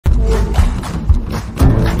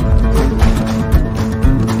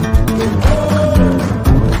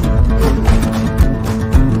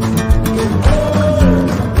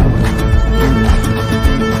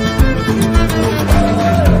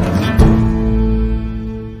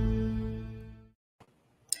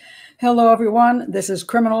Hello, everyone. This is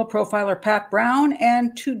criminal profiler Pat Brown,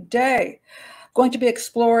 and today going to be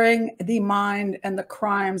exploring the mind and the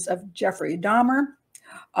crimes of Jeffrey Dahmer.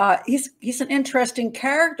 He's an interesting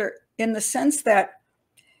character in the sense that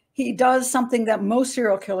he does something that most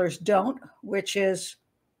serial killers don't, which is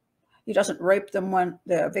he doesn't rape them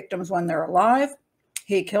the victims when they're alive.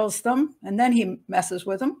 He kills them, and then he messes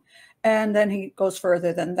with them, and then he goes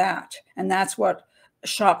further than that. And that's what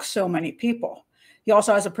shocks so many people. He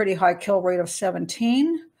also has a pretty high kill rate of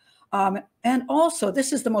 17. And also,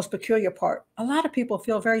 this is the most peculiar part. A lot of people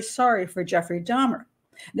feel very sorry for Jeffrey Dahmer.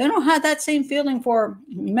 They don't have that same feeling for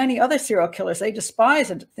many other serial killers. They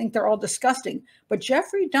despise and think they're all disgusting. But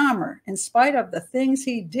Jeffrey Dahmer, in spite of the things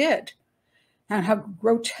he did, and how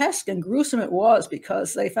grotesque and gruesome it was,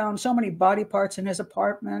 because they found so many body parts in his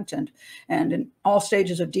apartment and in all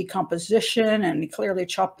stages of decomposition, and he clearly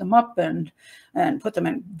chopped them up and put them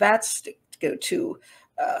in vats to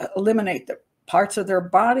eliminate the parts of their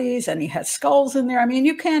bodies, and he had skulls in there. I mean,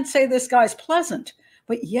 you can't say this guy's pleasant,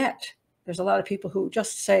 but yet there's a lot of people who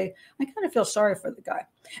just say, I kind of feel sorry for the guy.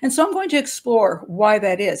 And so I'm going to explore why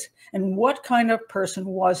that is and what kind of person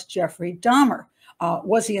was Jeffrey Dahmer.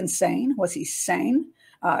 Was he insane? Was he sane?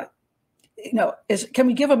 Can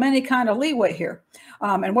we give him any kind of leeway here?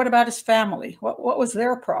 And what about his family? What was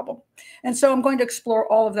their problem? And so I'm going to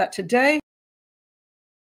explore all of that today.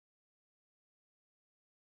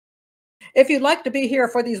 If you'd like to be here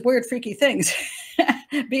for these weird, freaky things,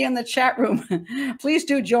 be in the chat room. Please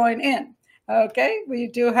do join in. Okay, we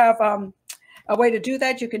do have a way to do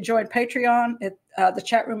that. You can join Patreon. The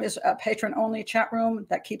chat room is a patron-only chat room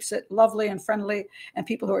that keeps it lovely and friendly, and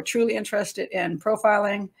people who are truly interested in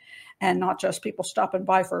profiling, and not just people stopping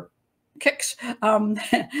by for kicks.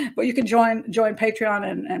 But you can join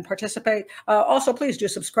Patreon and participate. Also, please do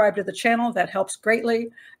subscribe to the channel. That helps greatly.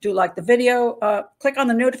 Do like the video. Click on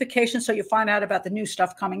the notification so you find out about the new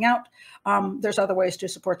stuff coming out. There's other ways to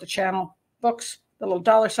support the channel. Books, the little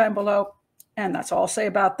dollar sign below. And that's all I'll say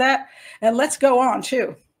about that. And let's go on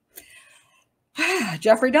to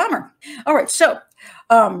Jeffrey Dahmer. All right, so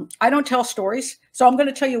I don't tell stories, so I'm going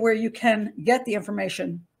to tell you where you can get the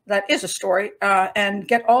information that is a story and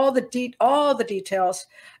get all the details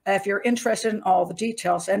if you're interested in all the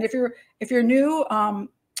details. And if you're new,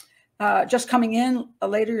 just coming in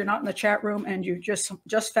later, you're not in the chat room, and you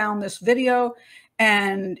just found this video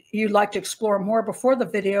and you'd like to explore more before the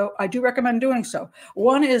video, I do recommend doing so.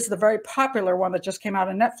 One is the very popular one that just came out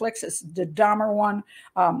on Netflix. It's the Dahmer one,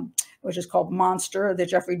 which is called Monster, the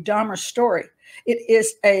Jeffrey Dahmer story. It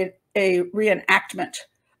is a reenactment.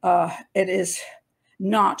 It is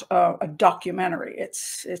not a documentary.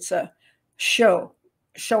 It's a show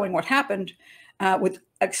showing what happened with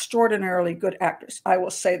extraordinarily good actors. I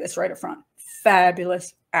will say this right up front.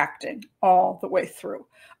 Fabulous acting all the way through.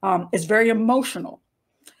 It's very emotional.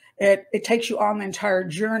 It takes you on the entire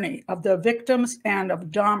journey of the victims and of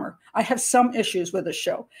Dahmer. I have some issues with the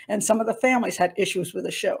show, and some of the families had issues with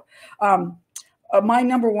the show. My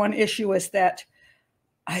number one issue is that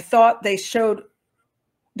I thought they showed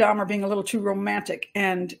Dahmer being a little too romantic,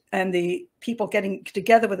 and the people getting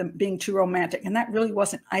together with him being too romantic. And that really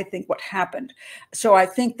wasn't, I think, what happened. So I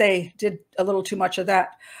think they did a little too much of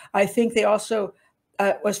that. I think they also,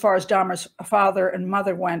 as far as Dahmer's father and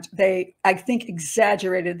mother went, I think,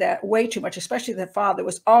 exaggerated that way too much, especially the father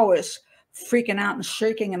was always freaking out and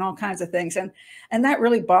shaking and all kinds of things. And that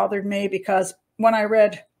really bothered me, because when I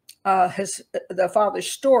read the father's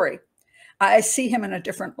story, I see him in a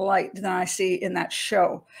different light than I see in that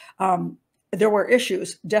show. There were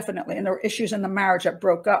issues, definitely, and there were issues in the marriage that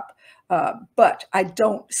broke up. But I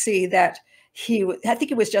don't see that I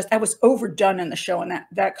think it was just, I was overdone in the show, and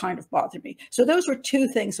that kind of bothered me. So those were two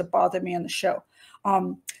things that bothered me in the show.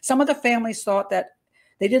 Some of the families thought that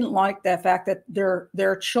they didn't like the fact that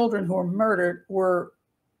their children who were murdered were,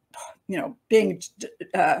 being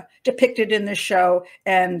depicted in this show,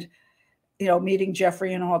 and meeting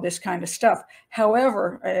Jeffrey and all this kind of stuff.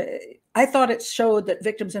 However, I thought it showed that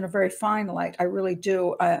victims in a very fine light. I really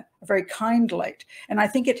do, a very kind light. And I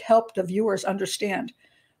think it helped the viewers understand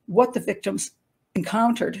what the victims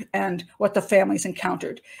encountered and what the families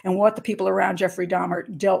encountered and what the people around Jeffrey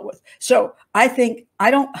Dahmer dealt with. So I think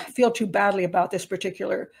I don't feel too badly about this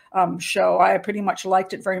particular show. I pretty much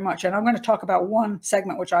liked it very much. And I'm going to talk about one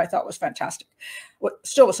segment which I thought was fantastic,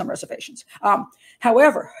 still with some reservations.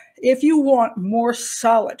 However, if you want more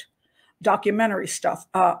solid documentary stuff,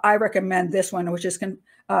 I recommend this one, which is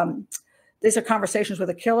these are Conversations with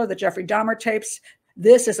a Killer, the Jeffrey Dahmer tapes.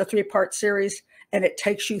 This is a 3-part series, and it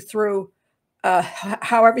takes you through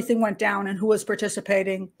how everything went down and who was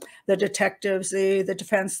participating, the detectives, the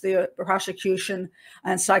defense, the prosecution,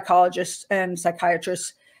 and psychologists and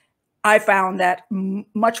psychiatrists. I found that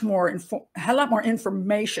much more, a lot more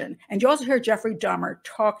information. And you also hear Jeffrey Dahmer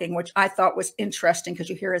talking, which I thought was interesting because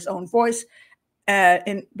you hear his own voice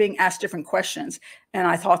in being asked different questions. And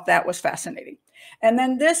I thought that was fascinating. And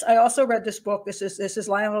then I also read this book. This is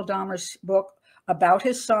Lionel Dahmer's book about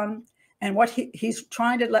his son and what he's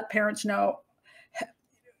trying to let parents know.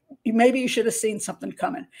 Maybe you should have seen something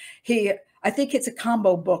coming. I think it's a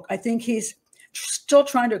combo book. I think he's still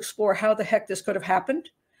trying to explore how the heck this could have happened,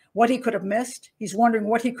 what he could have missed. He's wondering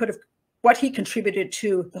what he contributed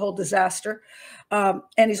to the whole disaster. And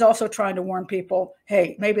he's also trying to warn people,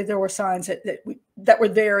 hey, maybe there were signs that were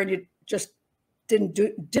there and you just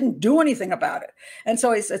didn't do anything about it. And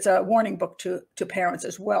so it's a warning book to parents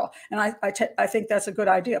as well. And I think that's a good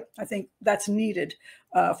idea. I think that's needed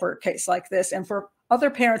for a case like this, and for other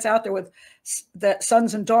parents out there with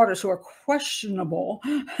sons and daughters who are questionable.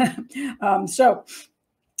 So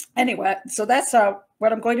anyway, so that's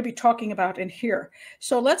what I'm going to be talking about in here.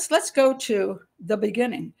 So let's go to the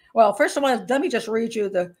beginning. Well, first of all, let me just read you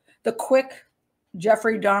the quick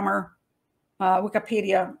Jeffrey Dahmer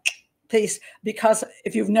Wikipedia piece, because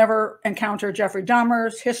if you've never encountered Jeffrey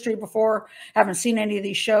Dahmer's history before, haven't seen any of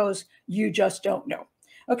these shows, you just don't know.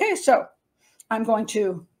 Okay, so I'm going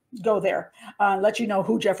to go there, let you know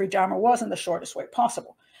who Jeffrey Dahmer was in the shortest way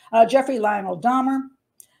possible. Jeffrey Lionel Dahmer,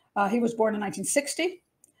 he was born in 1960. He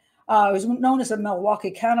was known as the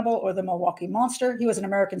Milwaukee Cannibal or the Milwaukee Monster. He was an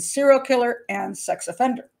American serial killer and sex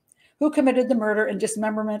offender who committed the murder and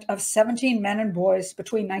dismemberment of 17 men and boys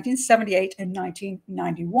between 1978 and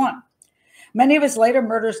 1991. Many of his later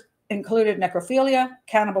murders included necrophilia,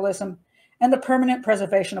 cannibalism, and the permanent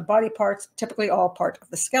preservation of body parts, typically all part of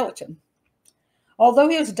the skeleton. Although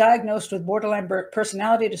he was diagnosed with borderline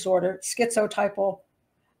personality disorder, schizotypal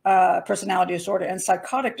personality disorder, and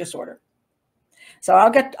psychotic disorder. So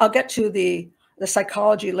I'll get to the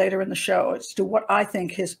psychology later in the show as to what I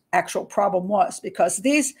think his actual problem was, because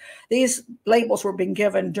these labels were being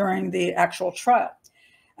given during the actual trial,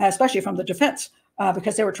 especially from the defense,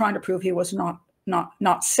 because they were trying to prove he was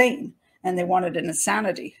not sane, and they wanted an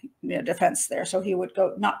insanity defense there, so he would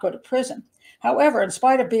not go to prison. However, in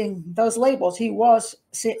spite of being those labels, he was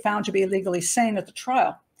found to be legally sane at the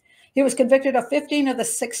trial. He was convicted of 15 of the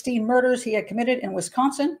 16 murders he had committed in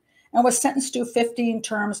Wisconsin and was sentenced to 15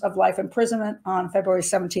 terms of life imprisonment on February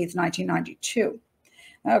 17th, 1992.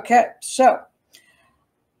 Okay, so,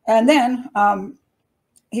 and then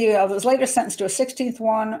he was later sentenced to a 16th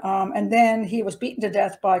one, and then he was beaten to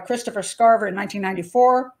death by Christopher Scarver in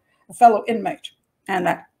 1994, a fellow inmate, and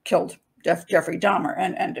that killed Jeffrey Dahmer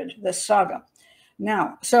and ended this saga.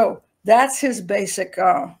 Now, so that's his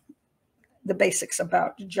the basics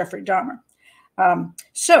about Jeffrey Dahmer.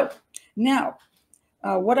 So now,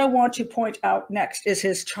 what I want to point out next is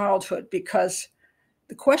his childhood, because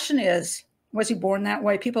the question is, was he born that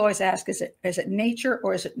way? People always ask, is it nature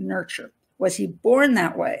or is it nurture? Was he born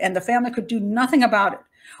that way and the family could do nothing about it?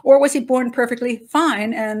 Or was he born perfectly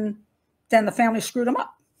fine and then the family screwed him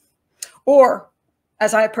up? Or,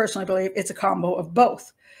 as I personally believe, it's a combo of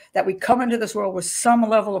both, that we come into this world with some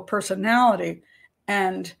level of personality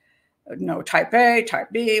and, type A, type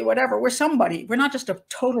B, whatever. We're somebody. We're not just a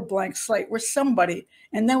total blank slate. We're somebody.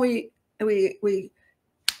 And then we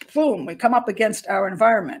come up against our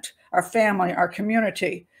environment, our family, our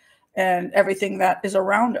community, and everything that is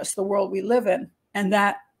around us, the world we live in, and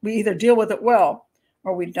that we either deal with it well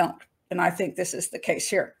or we don't. And I think this is the case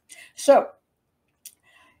here. So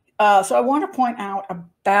I want to point out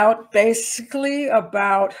about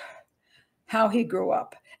how he grew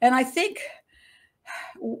up. And I think,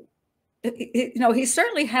 he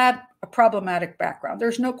certainly had a problematic background.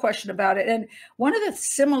 There's no question about it. And one of the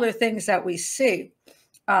similar things that we see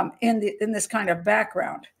in this kind of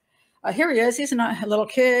background, here he is. He's not a little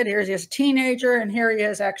kid. Here he is a teenager. And here he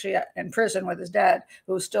is actually in prison with his dad,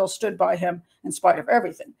 who still stood by him in spite of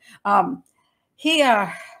everything.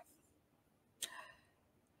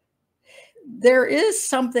 There is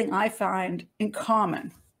something I find in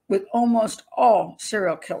common with almost all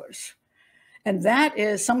serial killers, and that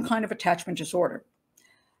is some kind of attachment disorder,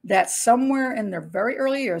 that somewhere in their very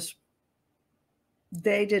early years,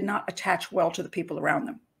 they did not attach well to the people around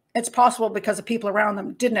them. It's possible because the people around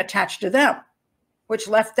them didn't attach to them, which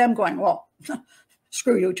left them going, well,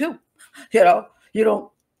 screw you too. You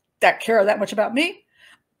don't care that much about me.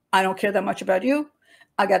 I don't care that much about you.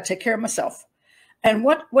 I got to take care of myself. And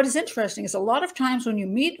what is interesting is a lot of times when you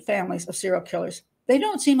meet families of serial killers, they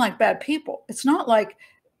don't seem like bad people. It's not like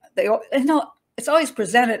it's always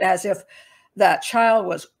presented as if that child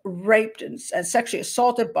was raped and sexually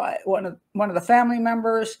assaulted by one of the family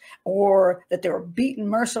members, or that they were beaten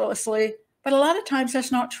mercilessly. But a lot of times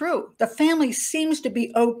that's not true. The family seems to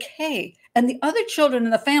be okay, and the other children in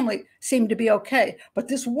the family seem to be okay. But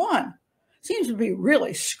this one seems to be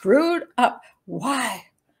really screwed up. Why?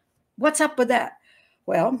 What's up with that?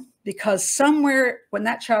 Well, because somewhere when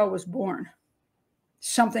that child was born,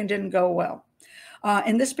 something didn't go well.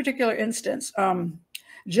 In this particular instance,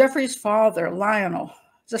 Jeffrey's father, Lionel,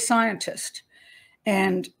 is a scientist.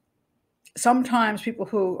 And sometimes people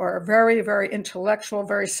who are very, very intellectual,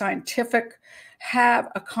 very scientific, have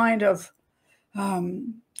a kind of,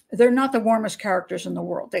 they're not the warmest characters in the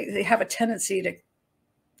world. They have a tendency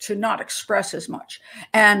to not express as much.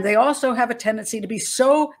 And they also have a tendency to be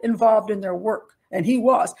so involved in their work. And he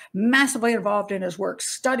was massively involved in his work,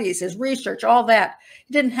 studies, his research, all that.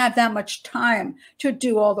 He didn't have that much time to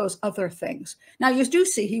do all those other things. Now, you do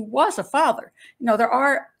see he was a father. You know, there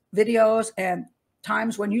are videos and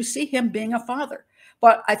times when you see him being a father.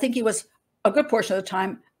 But I think he was, a good portion of the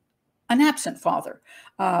time, an absent father.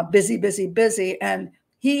 Busy, busy, busy. And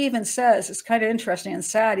he even says, it's kind of interesting and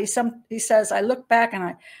sad, he says, I look back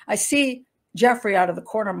and I see Jeffrey out of the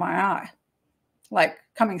corner of my eye, like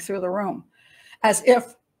coming through the room, as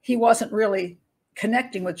if he wasn't really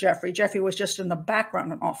connecting with Jeffrey. Jeffrey was just in the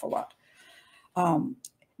background an awful lot.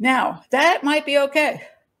 Now, that might be okay.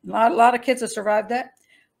 A lot of kids have survived that,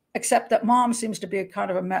 except that mom seems to be a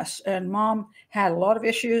kind of a mess. And mom had a lot of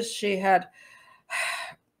issues. She had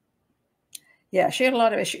a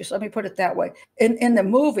lot of issues. Let me put it that way. In the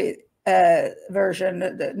movie version,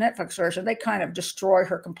 the Netflix version, they kind of destroy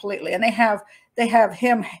her completely. And they have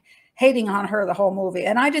him hating on her the whole movie.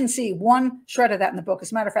 And I didn't see one shred of that in the book.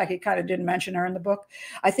 As a matter of fact, he kind of didn't mention her in the book.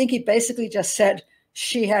 I think he basically just said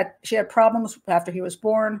she had problems after he was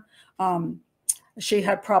born. She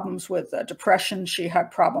had problems with depression. She had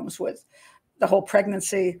problems with the whole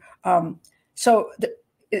pregnancy.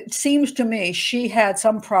 It seems to me she had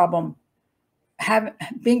some problem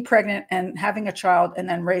being pregnant and having a child and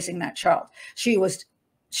then raising that child. She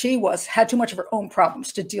had too much of her own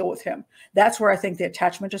problems to deal with him. That's where I think the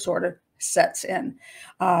attachment disorder sets in.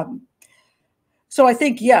 So I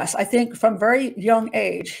think, yes, I think from very young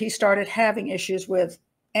age, he started having issues with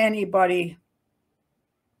anybody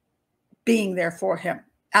being there for him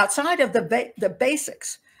outside of the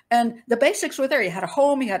basics. And the basics were there. He had a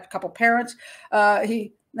home, he had a couple parents,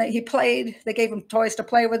 he played, they gave him toys to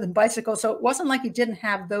play with and bicycles. So it wasn't like he didn't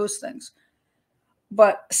have those things.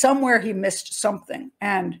 But somewhere he missed something,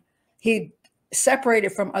 and he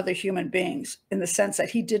separated from other human beings in the sense that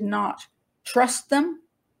he did not trust them,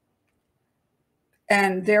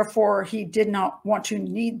 and therefore he did not want to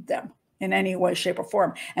need them in any way, shape, or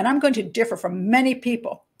form. And I'm going to differ from many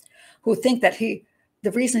people who think that the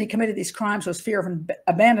reason he committed these crimes was fear of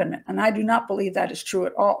abandonment, and I do not believe that is true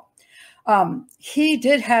at all. He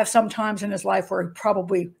did have some times in his life where he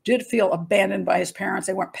probably did feel abandoned by his parents.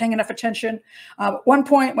 They weren't paying enough attention. At one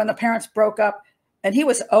point when the parents broke up, and he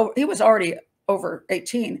was already over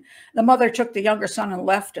 18, the mother took the younger son and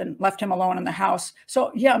left him alone in the house.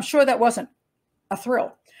 So yeah, I'm sure that wasn't a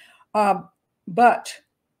thrill. But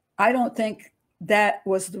I don't think that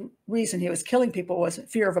was the reason he was killing people, was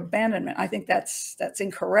fear of abandonment. I think that's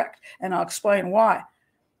incorrect. And I'll explain why.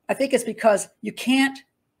 I think it's because you can't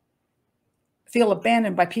feel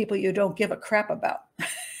abandoned by people you don't give a crap about.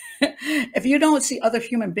 If you don't see other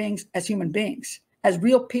human beings, as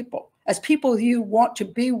real people, as people you want to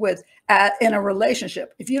be with in a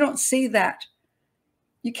relationship, if you don't see that,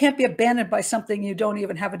 you can't be abandoned by something you don't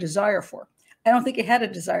even have a desire for. I don't think he had a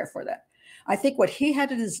desire for that. I think what he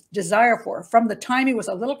had a desire for from the time he was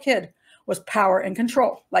a little kid was power and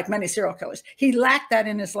control, like many serial killers. He lacked that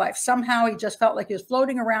in his life. Somehow he just felt like he was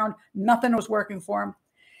floating around. Nothing was working for him.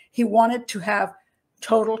 He wanted to have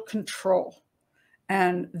total control.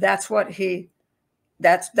 And that's why he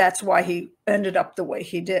ended up the way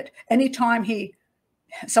he did. Anytime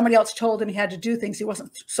somebody else told him he had to do things, he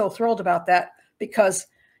wasn't so thrilled about that, because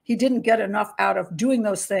he didn't get enough out of doing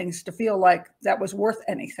those things to feel like that was worth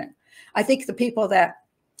anything. I think the people that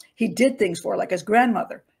he did things for, like his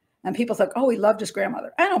grandmother, and people think, oh, he loved his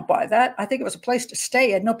grandmother. I don't buy that. I think it was a place to stay.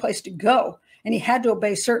 He had no place to go. And he had to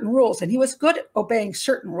obey certain rules. And he was good at obeying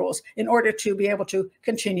certain rules in order to be able to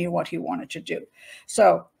continue what he wanted to do.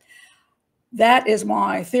 So that is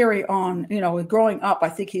my theory on, growing up. I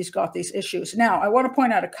think he's got these issues. Now, I want to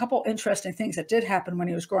point out a couple interesting things that did happen when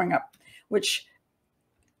he was growing up, which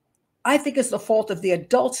I think is the fault of the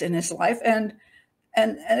adults in his life. And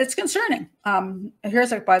it's concerning.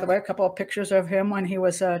 Here's, by the way, a couple of pictures of him when he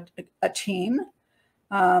was a teen.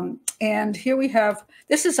 And here we have,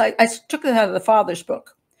 this is, I took it out of the father's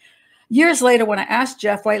book. Years later, when I asked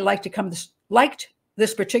Jeff why he liked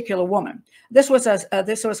this particular woman, this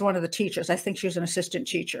was one of the teachers. I think she was an assistant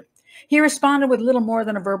teacher. He responded with little more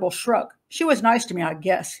than a verbal shrug. She was nice to me, I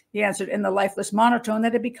guess, he answered in the lifeless monotone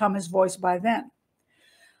that had become his voice by then.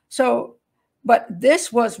 So, but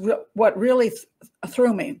this was what really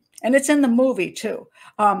threw me. And it's in the movie too.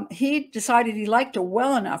 He decided he liked her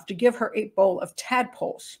well enough to give her a bowl of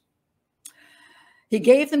tadpoles. He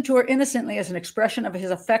gave them to her innocently as an expression of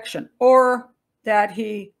his affection, or that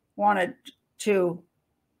he wanted to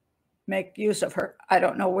make use of her. I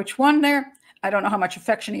don't know which one there. I don't know how much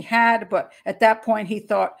affection he had, but at that point he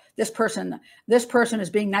thought, this person is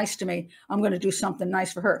being nice to me. I'm going to do something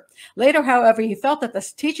nice for her. Later, however, he felt that the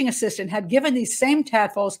teaching assistant had given these same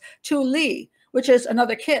tadpoles to Lee, which is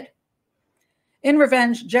another kid. In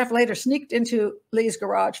revenge, Jeff later sneaked into Lee's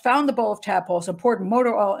garage, found the bowl of tadpoles, and poured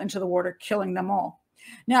motor oil into the water, killing them all.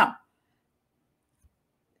 Now,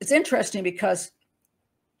 it's interesting because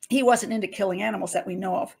he wasn't into killing animals that we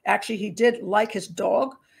know of. Actually, he did like his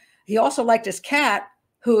dog. He also liked his cat,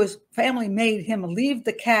 whose family made him leave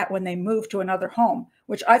the cat when they moved to another home,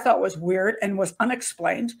 which I thought was weird and was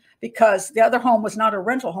unexplained because the other home was not a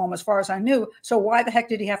rental home as far as I knew. So why the heck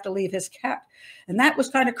did he have to leave his cat? And that was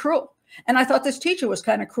kind of cruel. And I thought this teacher was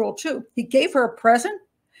kind of cruel too. He gave her a present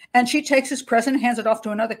and she takes his present and hands it off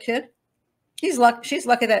to another kid. She's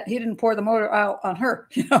lucky that he didn't pour the motor oil on her,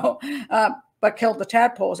 but killed the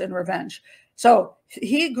tadpoles in revenge. So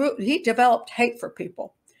he developed hate for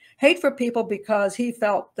people because he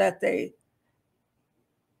felt that they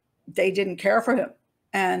didn't care for him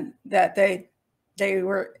and that they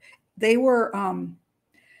were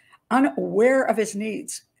unaware of his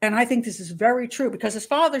needs. And I think this is very true because his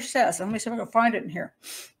father says, let me see if I can find it in here.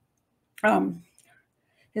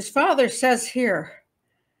 His father says here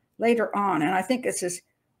later on, and I think this is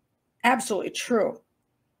absolutely true.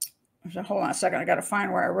 So hold on a second. I got to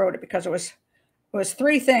find where I wrote it because it was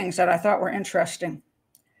three things that I thought were interesting.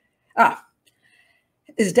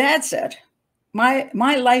 His dad said, my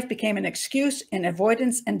life became an excuse in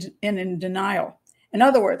avoidance and in denial. In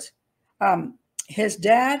other words, his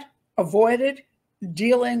dad avoided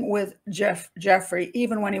dealing with Jeffrey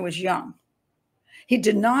even when he was young. He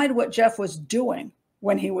denied what Jeff was doing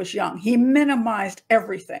when he was young. He minimized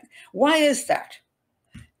everything. Why is that?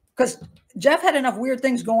 Because Jeff had enough weird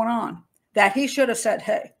things going on that he should have said,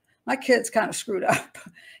 hey, my kid's kind of screwed up.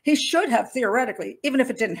 He should have theoretically, even if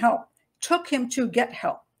it didn't help, took him to get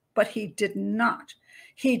help, but he did not.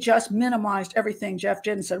 He just minimized everything Jeff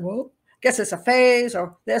did and said, well, I guess it's a phase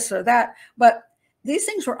or this or that. But these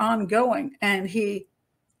things were ongoing and he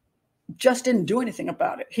just didn't do anything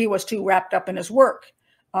about it. He was too wrapped up in his work.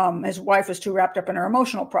 His wife was too wrapped up in her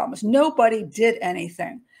emotional problems. Nobody did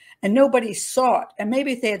anything and nobody saw it. And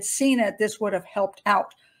maybe if they had seen it, this would have helped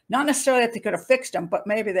out. Not necessarily that they could have fixed him, but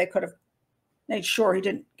maybe they could have made sure he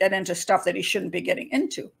didn't get into stuff that he shouldn't be getting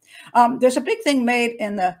into. There's a big thing made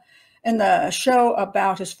in the show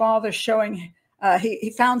about his father showing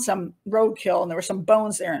he found some roadkill and there were some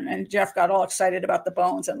bones there, and Jeff got all excited about the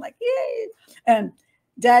bones and like, yay. And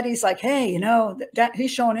Daddy's like, hey,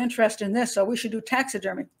 he's showing interest in this, so we should do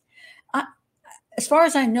taxidermy. As far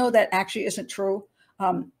as I know, that actually isn't true.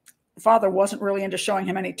 Father wasn't really into showing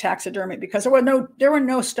him any taxidermy because there were no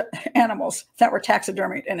animals that were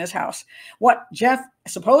taxidermied in his house. What Jeff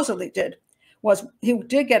supposedly did was he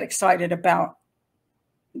did get excited about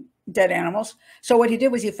dead animals. So what he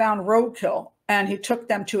did was he found roadkill and he took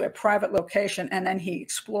them to a private location and then he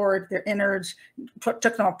explored their innards, took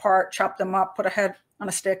them apart, chopped them up, put a head on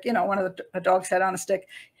a stick, one of the dog's head on a stick.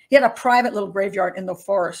 He had a private little graveyard in the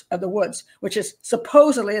forest of the woods, which is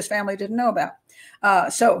supposedly his family didn't know about.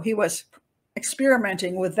 So he was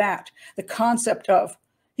experimenting with that. The concept of,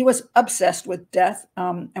 he was obsessed with death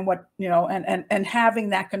and what, and having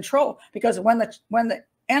that control, because when the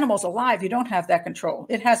animal's alive, you don't have that control.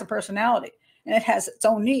 It has a personality and it has its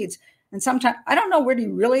own needs. And sometimes, I don't know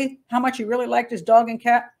how much he really liked his dog and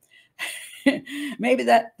cat. Maybe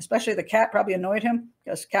that, especially the cat, probably annoyed him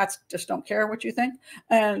because cats just don't care what you think.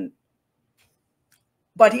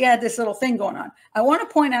 But he had this little thing going on. I want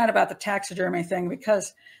to point out about the taxidermy thing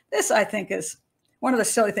because this, I think, is one of the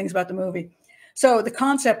silly things about the movie. So the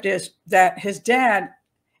concept is that his dad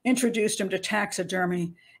introduced him to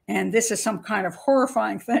taxidermy, and this is some kind of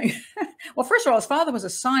horrifying thing. Well, first of all, his father was a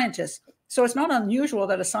scientist, so it's not unusual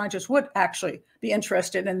that a scientist would actually be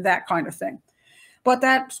interested in that kind of thing. But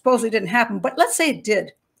that supposedly didn't happen. But let's say it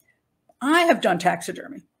did. I have done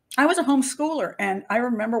taxidermy. I was a homeschooler, and I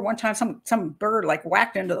remember one time some bird like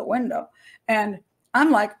whacked into the window, and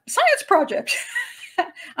I'm like, science project.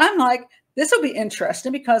 I'm like, this will be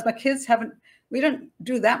interesting because my kids we didn't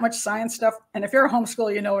do that much science stuff. And if you're a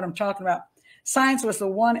homeschooler, you know what I'm talking about. Science was the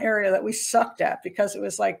one area that we sucked at because it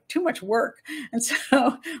was like too much work. And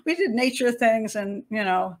so we did nature things and,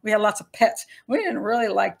 we had lots of pets. We didn't really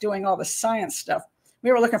like doing all the science stuff.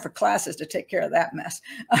 We were looking for classes to take care of that mess.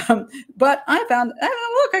 But I found,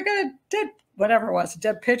 look, I got a dead, whatever it was, a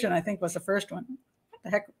dead pigeon, I think was the first one. What the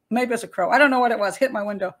heck? Maybe it was a crow. I don't know what it was. Hit my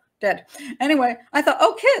window, dead. Anyway, I thought,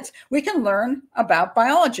 oh, kids, we can learn about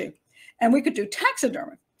biology and we could do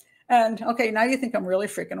taxidermy. And okay, now you think I'm really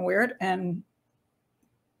freaking weird. And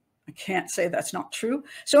I can't say that's not true.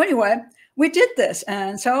 So anyway, we did this.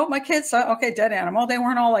 And so my kids thought, okay, dead animal. They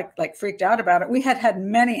weren't all like freaked out about it. We had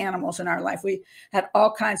many animals in our life. We had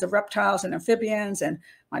all kinds of reptiles and amphibians. And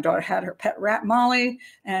my daughter had her pet rat, Molly.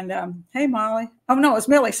 And hey, Molly. Oh, no, it's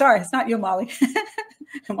Millie. Sorry, it's not you, Molly.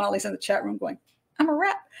 Molly's in the chat room going, I'm a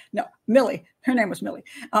rat. No, Millie. Her name was Millie.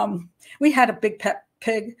 We had a big pet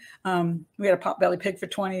pig. We had a potbelly pig for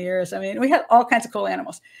 20 years. I mean, we had all kinds of cool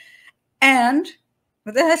animals. And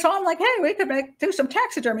so I'm like, hey, we could do some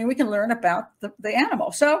taxidermy. We can learn about the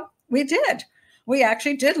animal. So we did. We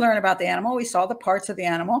actually did learn about the animal. We saw the parts of the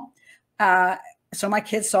animal. So my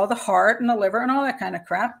kids saw the heart and the liver and all that kind of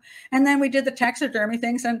crap. And then we did the taxidermy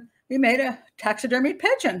things and we made a taxidermy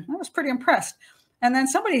pigeon. I was pretty impressed. And then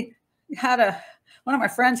somebody had one of my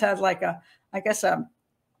friends had like a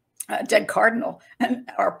dead cardinal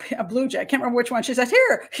or a blue jay. I can't remember which one. She said,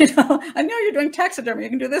 here, I know you're doing taxidermy. You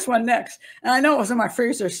can do this one next. And I know it was in my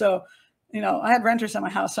freezer. So, I had renters in my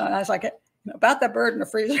house. So I was like, about that bird in the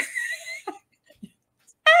freezer.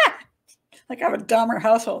 Like I have a Dahmer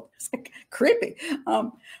household. It's like creepy.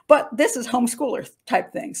 But this is homeschooler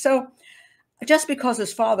type thing. So just because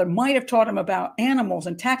his father might have taught him about animals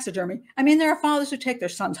and taxidermy. I mean, there are fathers who take their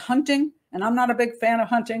sons hunting, and I'm not a big fan of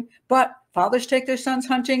hunting, but fathers take their sons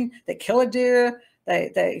hunting. They kill a deer.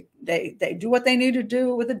 They do what they need to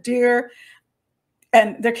do with a deer,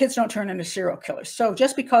 and their kids don't turn into serial killers. So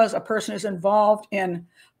just because a person is involved in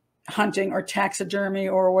hunting or taxidermy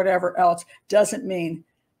or whatever else doesn't mean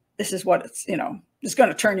this is what it's, it's going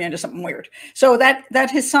to turn you into something weird. So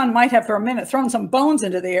that his son might have for a minute thrown some bones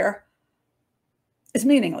into the air is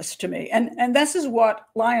meaningless to me. And this is what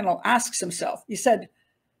Lionel asks himself. He said,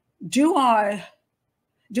 should I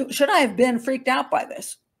have been freaked out by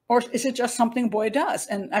this? Or is it just something boy does?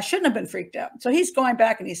 And I shouldn't have been freaked out. So he's going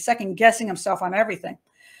back and he's second guessing himself on everything.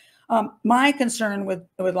 My concern with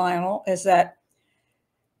Lionel is that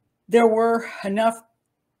there were enough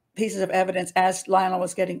pieces of evidence as Lionel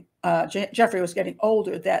was getting, Jeffrey was getting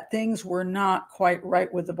older, that things were not quite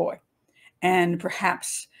right with the boy. And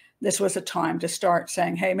perhaps this was a time to start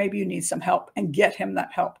saying, hey, maybe you need some help, and get him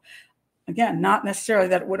that help. Again, not necessarily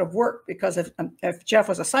that it would have worked, because if Jeff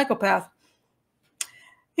was a psychopath,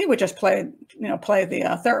 he would just play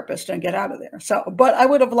the therapist and get out of there. So, but I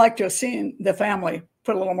would have liked to have seen the family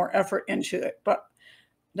put a little more effort into it, but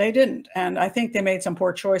they didn't. And I think they made some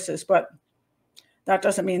poor choices, but that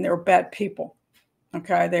doesn't mean they're bad people.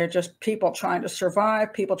 Okay. They're just people trying to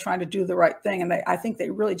survive, people trying to do the right thing. And I think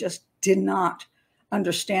they really just did not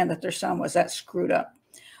understand that their son was that screwed up.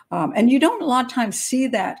 And you don't a lot of times see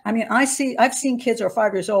that. I mean, I've seen kids who are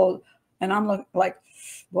 5 years old and I'm like,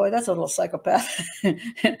 boy, that's a little psychopath.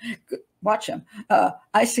 Watch him.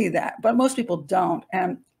 I see that, but most people don't.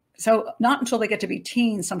 And so not until they get to be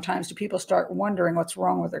teens, sometimes do people start wondering what's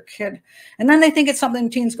wrong with their kid. And then they think it's something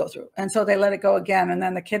teens go through. And so they let it go again. And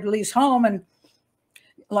then the kid leaves home, and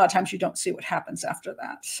a lot of times you don't see what happens after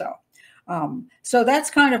that. So, so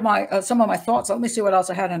that's kind of my, some of my thoughts. Let me see what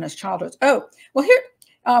else I had in his childhood. Oh, well here,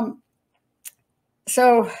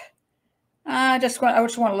 so I just want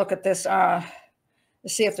to look at this, to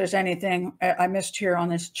see if there's anything I missed here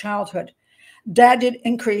on his childhood. Dad did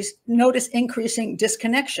notice increasing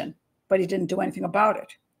disconnection, but he didn't do anything about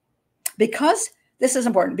it. Because, this is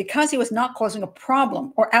important, because he was not causing a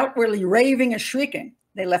problem or outwardly raving or shrieking,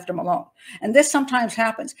 they left him alone. And this sometimes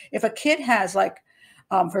happens. If a kid has, like,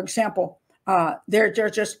 for example, they're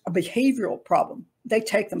just a behavioral problem, they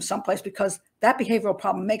take them someplace because that behavioral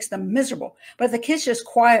problem makes them miserable. But if the kid's just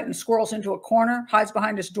quiet and squirrels into a corner, hides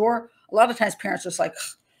behind his door, a lot of times parents are just like,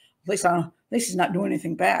 at least he's not doing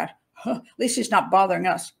anything bad. At least he's not bothering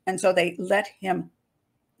us. And so they let him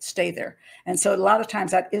stay there. And so a lot of times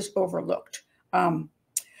that is overlooked. And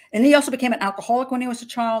he also became an alcoholic when he was a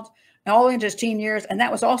child, and all into his teen years. And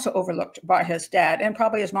that was also overlooked by his dad and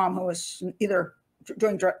probably his mom, who was either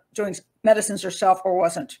doing medicines herself or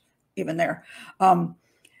wasn't even there.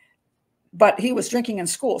 but he was drinking in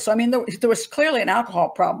school. So, I mean, there was clearly an alcohol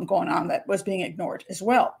problem going on that was being ignored as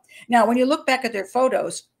well. Now, when you look back at their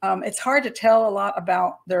photos, it's hard to tell a lot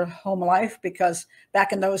about their home life because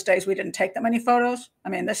back in those days, we didn't take that many photos. I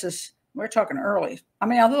mean, we're talking early. I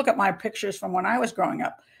mean, I'll look at my pictures from when I was growing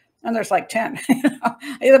up and there's like 10.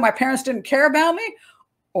 Either my parents didn't care about me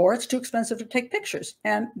or it's too expensive to take pictures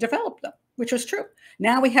and develop them, which was true.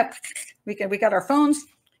 Now we got our phones,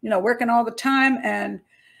 working all the time, and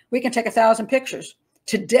we can take 1,000 pictures.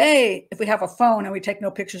 Today, if we have a phone and we take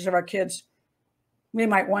no pictures of our kids, we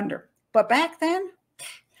might wonder. But back then,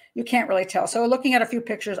 you can't really tell. So looking at a few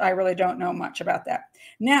pictures, I really don't know much about that.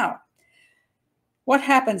 Now, what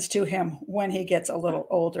happens to him when he gets a little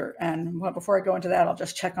older? And before I go into that, I'll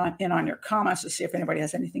just check in on your comments to see if anybody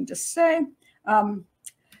has anything to say.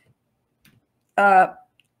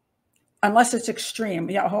 Unless it's extreme.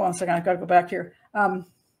 Yeah, hold on a second. I've got to go back here. Hold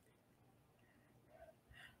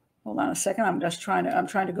on a second. I'm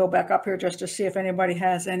trying to go back up here just to see if anybody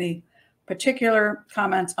has any particular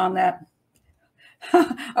comments on that.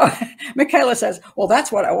 Oh, Michaela says, well,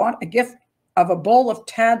 that's what I want. A gift of a bowl of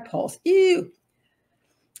tadpoles. Ew.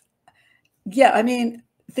 Yeah, I mean,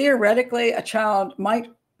 theoretically, a child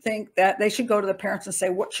might think that they should go to the parents and say,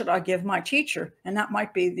 what should I give my teacher? And that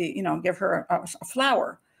might be give her a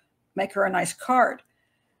flower, make her a nice card.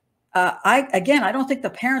 I don't think the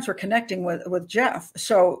parents were connecting with Jeff.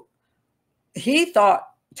 So he thought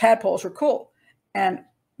tadpoles were cool. And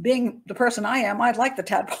being the person I am, I'd like the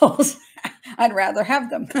tadpoles. I'd rather have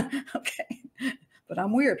them. Okay. But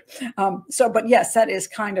I'm weird. But yes, that is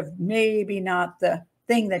kind of maybe not the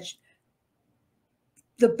thing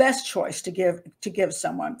the best choice to give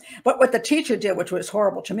someone. But what the teacher did, which was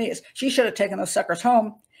horrible to me, is she should have taken those suckers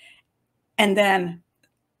home. And then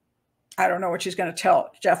I don't know what she's going to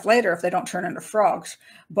tell Jeff later if they don't turn into frogs.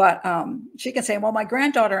 But she can say, well, my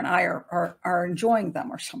granddaughter and I are enjoying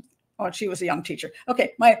them or something. Oh, she was a young teacher.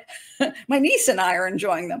 Okay, my niece and I are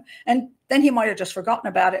enjoying them. And then he might have just forgotten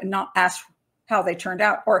about it and not asked how they turned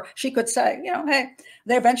out. Or she could say, hey,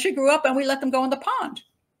 they eventually grew up and we let them go in the pond.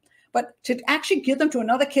 But to actually give them to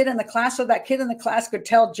another kid in the class so that kid in the class could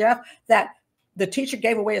tell Jeff that the teacher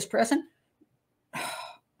gave away his present.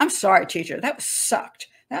 I'm sorry, teacher. That sucked.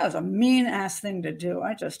 That was a mean ass thing to do.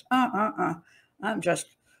 I just, I'm just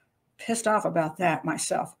pissed off about that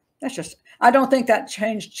myself. I don't think that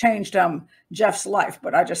changed Jeff's life,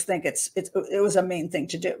 but I just think it was a mean thing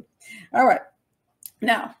to do. All right.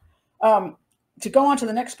 Now, to go on to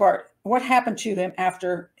the next part, what happened to him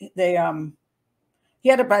after they, he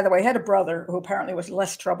had a brother who apparently was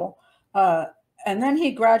less trouble. And then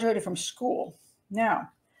he graduated from school. Now,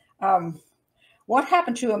 what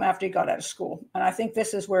happened to him after he got out of school? And I think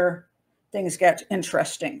this is where things get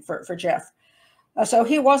interesting for Jeff. So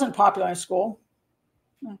he wasn't popular in school.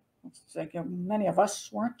 It's like many of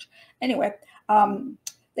us weren't. Anyway,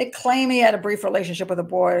 they claim he had a brief relationship with a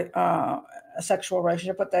boy, a sexual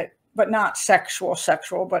relationship, but not sexual,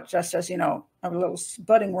 but just as, a little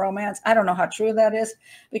budding romance. I don't know how true that is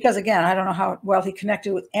because, again, I don't know how well he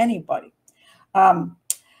connected with anybody. But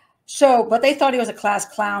they thought he was a class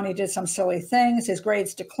clown. He did some silly things. His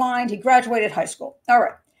grades declined. He graduated high school. All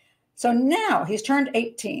right. So now he's turned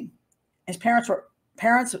 18. His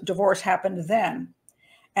parents' divorce happened then.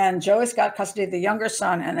 And Joyce got custody of the younger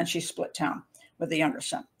son, and then she split town with the younger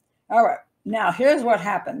son. All right. Now, here's what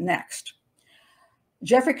happened next.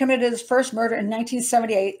 Jeffrey committed his first murder in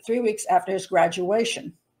 1978, 3 weeks after his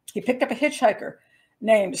graduation. He picked up a hitchhiker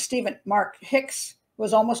named Stephen Mark Hicks, who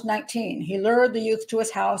was almost 19. He lured the youth to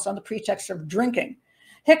his house on the pretext of drinking.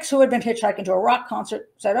 Hicks, who had been hitchhiking to a rock concert,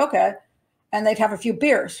 said, okay, and they'd have a few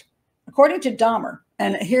beers. According to Dahmer,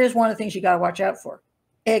 and here's one of the things you got to watch out for.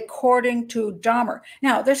 According to Dahmer.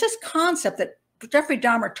 Now, there's this concept that Jeffrey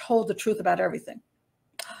Dahmer told the truth about everything.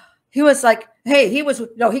 He was like, hey, he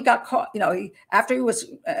got caught, after he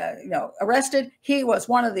was, arrested, he was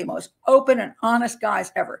one of the most open and honest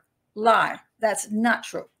guys ever. Lie. That's not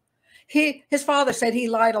true. His father said he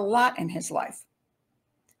lied a lot in his life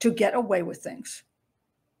to get away with things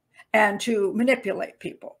and to manipulate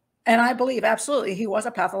people. And I believe absolutely he was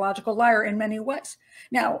a pathological liar in many ways.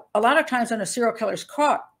 Now, a lot of times when a serial killer's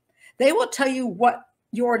caught, they will tell you what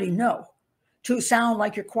you already know to sound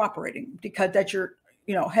like you're cooperating because that you're,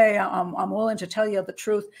 hey, I'm willing to tell you the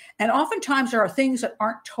truth. And oftentimes there are things that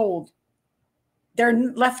aren't told. They're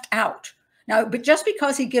left out. Now, but just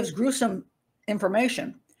because he gives gruesome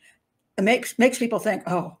information, it makes people think,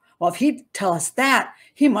 oh, well, if he'd tell us that,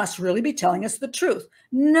 he must really be telling us the truth.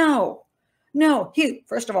 No,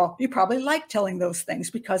 first of all, you probably like telling those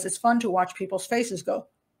things because it's fun to watch people's faces go,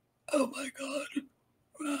 oh my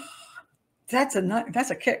God. That's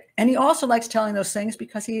a kick. And he also likes telling those things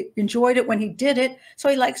because he enjoyed it when he did it. So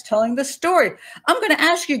he likes telling the story. I'm going to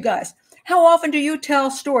ask you guys, how often do you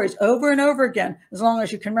tell stories over and over again, as long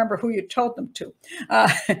as you can remember who you told them to?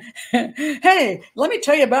 Hey, let me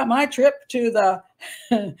tell you about my trip to the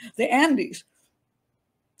Andes.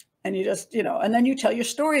 And you just, and then you tell your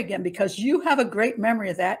story again because you have a great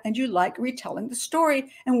memory of that and you like retelling the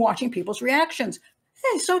story and watching people's reactions.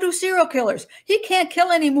 Hey, so do serial killers. He can't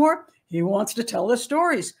kill anymore. He wants to tell the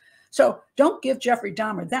stories. So don't give Jeffrey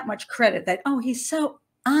Dahmer that much credit that, oh, he's so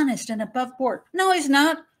honest and above board. No, he's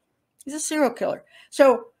not. He's a serial killer.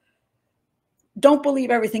 So don't believe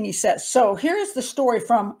everything he says. So here's the story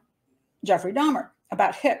from Jeffrey Dahmer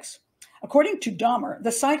about Hicks. According to Dahmer,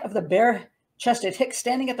 the sight of the bare-chested Hicks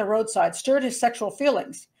standing at the roadside stirred his sexual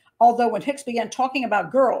feelings. Although when Hicks began talking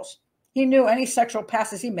about girls, he knew any sexual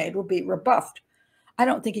passes he made would be rebuffed. I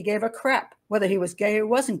don't think he gave a crap whether he was gay or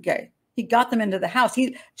wasn't gay. He got them into the house.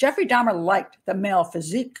 Jeffrey Dahmer liked the male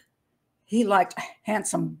physique. He liked a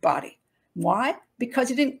handsome body. Why? Because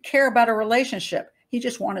he didn't care about a relationship. He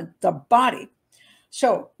just wanted the body.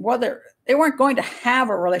 So whether they weren't going to have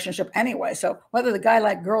a relationship anyway, so whether the guy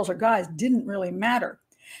liked girls or guys didn't really matter.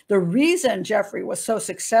 The reason Jeffrey was so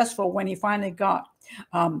successful when he finally got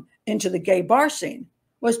into the gay bar scene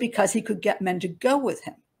was because he could get men to go with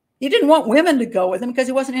him. He didn't want women to go with him because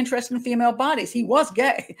he wasn't interested in female bodies. He was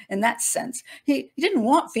gay in that sense. He didn't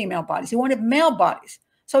want female bodies. He wanted male bodies.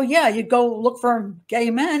 So yeah, you go look for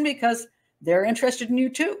gay men because they're interested in you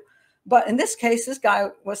too. But in this case, this guy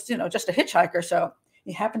was, just a hitchhiker. So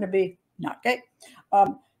he happened to be not gay.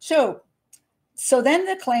 So then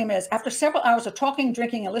the claim is, after several hours of talking,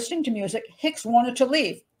 drinking, and listening to music, Hicks wanted to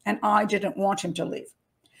leave, and I didn't want him to leave.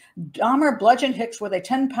 Dahmer bludgeoned Hicks with a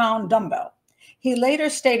 10-pound dumbbell. He later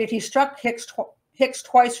stated he struck Hicks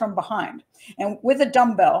twice from behind, and with a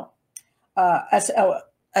dumbbell as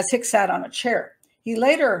Hicks sat on a chair. He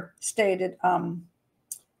later stated,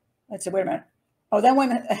 let's see, wait a minute. Oh, then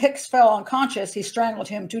when Hicks fell unconscious, he strangled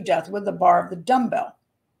him to death with the bar of the dumbbell.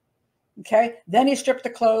 Okay, then he stripped the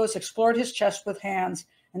clothes, explored his chest with hands,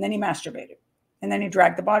 and then he masturbated. And then he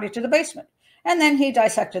dragged the body to the basement. And then he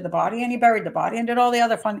dissected the body, and he buried the body, and did all the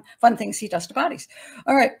other fun things he does to bodies.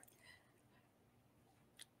 All right.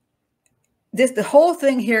 The whole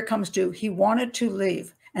thing here comes to, he wanted to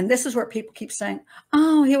leave. And this is where people keep saying,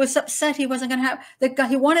 oh, he was upset. He wasn't going to have the guy.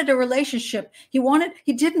 He wanted a relationship. He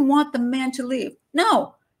didn't want the man to leave.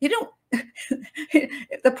 No, you don't.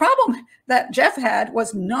 The problem that Jeff had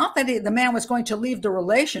was not that the man was going to leave the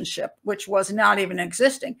relationship, which was not even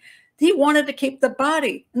existing. He wanted to keep the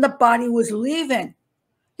body, and the body was leaving.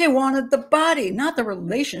 He wanted the body, not the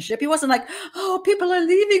relationship. He wasn't like, oh, people are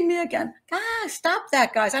leaving me again. Guys, stop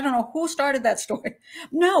that, guys. I don't know who started that story.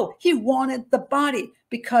 No, he wanted the body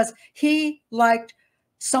because he liked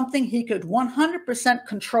something he could 100%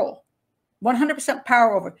 control, 100%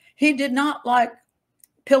 power over. He did not like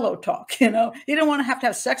pillow talk, He didn't want to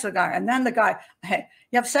have sex with a guy. And then the guy, hey,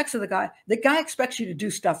 you have sex with the guy expects you to do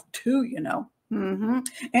stuff too, Mm-hmm.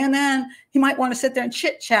 And then he might want to sit there and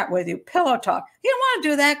chit chat with you, pillow talk. He didn't want to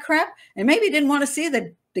do that crap. And maybe he didn't want to see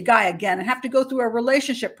the guy again and have to go through a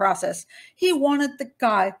relationship process. He wanted the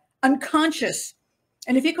guy unconscious.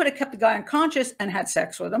 And if he could have kept the guy unconscious and had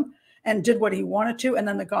sex with him and did what he wanted to, and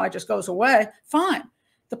then the guy just goes away, fine.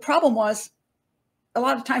 The problem was, a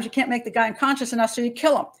lot of times you can't make the guy unconscious enough, so you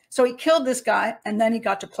kill him. So he killed this guy, and then he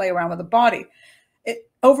got to play around with the body.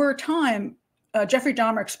 Over time, Jeffrey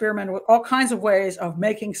Dahmer experimented with all kinds of ways of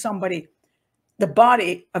making the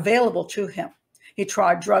body available to him. He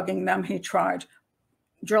tried drugging them. He tried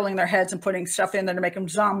drilling their heads and putting stuff in there to make them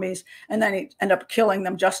zombies. And then he ended up killing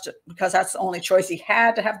them just because that's the only choice he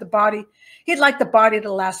had to have the body. He'd like the body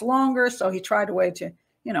to last longer. So he tried a way to,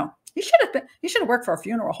 he should have worked for a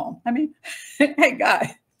funeral home. I mean, hey,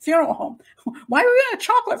 guy, funeral home. Why are we in a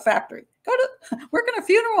chocolate factory? Work in a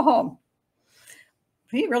funeral home.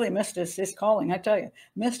 He really missed his calling, I tell you,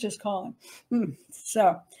 missed his calling.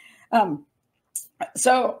 So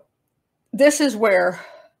this is where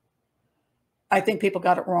I think people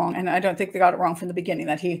got it wrong. And I don't think they got it wrong from the beginning,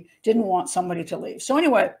 that he didn't want somebody to leave. So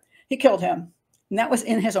anyway, he killed him, and that was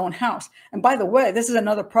in his own house. And by the way, this is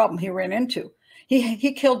another problem he ran into.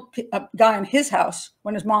 He killed a guy in his house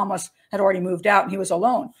when his mom had already moved out and he was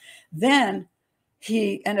alone. Then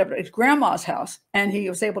he ended up at his grandma's house, and he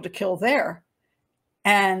was able to kill there.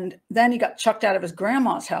 And then he got chucked out of his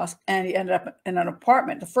grandma's house, and he ended up in an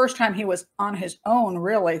apartment. The first time he was on his own,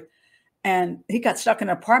 really. And he got stuck in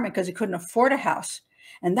an apartment because he couldn't afford a house.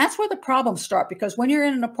 And that's where the problems start, because when you're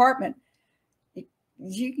in an apartment,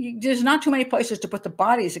 there's not too many places to put the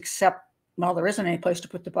bodies, except, well, there isn't any place to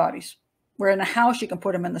put the bodies. Where in a house, you can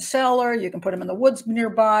put them in the cellar, you can put them in the woods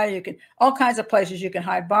nearby, you can, all kinds of places you can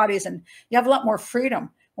hide bodies, and you have a lot more freedom.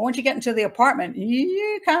 But once you get into the apartment,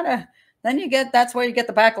 you kind of, then you get, that's where you get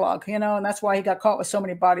the backlog, you know, and that's why he got caught with so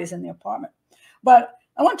many bodies in the apartment. But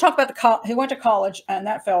I want to talk about he went to college, and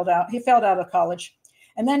that failed out. He failed out of college.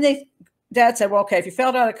 And then Dad said, well, okay, if you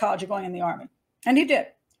failed out of college, you're going in the Army. And he did.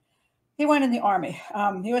 He went in the Army.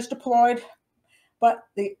 He was deployed, but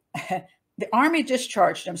the Army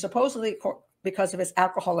discharged him, supposedly because of his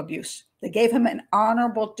alcohol abuse. They gave him an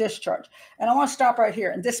honorable discharge. And I want to stop right here,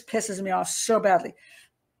 and this pisses me off so badly.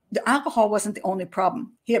 The alcohol wasn't the only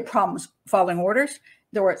problem. He had problems following orders.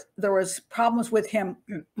 There was problems with him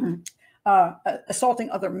assaulting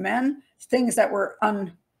other men, things that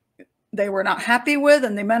they were not happy with,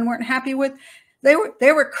 and the men weren't happy with. They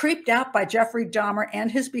were creeped out by Jeffrey Dahmer and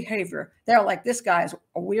his behavior. They're like, this guy's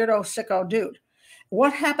a weirdo, sicko dude.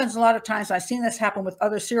 What happens a lot of times, I've seen this happen with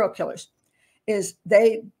other serial killers, is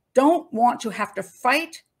they don't want to have to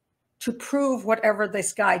fight to prove whatever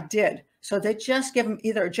this guy did. So they just give him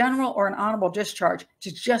either a general or an honorable discharge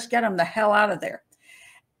to just get him the hell out of there.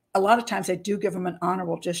 A lot of times they do give him an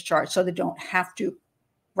honorable discharge so they don't have to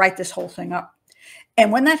write this whole thing up. And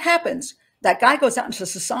when that happens, that guy goes out into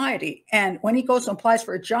society, and when he goes and applies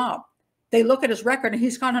for a job, they look at his record and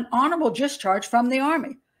he's got an honorable discharge from the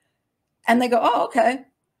Army. And they go, oh, okay.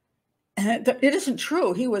 And it isn't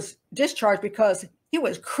true. He was discharged because he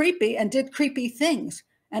was creepy and did creepy things,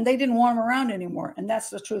 and they didn't want him around anymore. And that's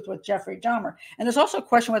the truth with Jeffrey Dahmer. And there's also a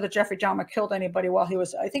question whether Jeffrey Dahmer killed anybody while he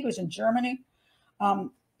was, I think he was in Germany.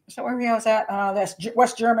 Is that where he was at? That's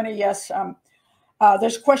West Germany, yes.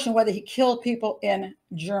 There's a question whether he killed people in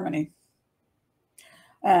Germany.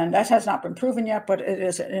 And that has not been proven yet, but it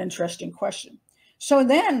is an interesting question. So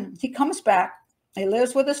then he comes back. He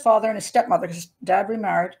lives with his father and his stepmother because his dad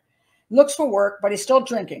remarried, looks for work, but he's still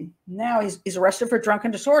drinking. Now he's arrested for drunk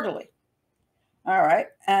and disorderly. All right.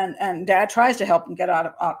 And Dad tries to help him get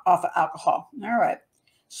off of alcohol. All right.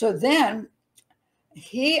 So then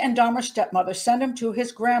he and Dahmer's stepmother send him to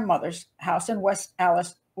his grandmother's house in West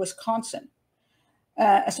Allis, Wisconsin.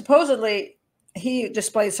 Supposedly, he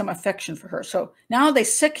displayed some affection for her. So now they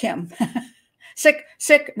sick him, sick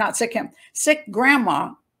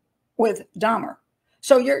grandma with Dahmer.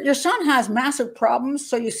 So your son has massive problems,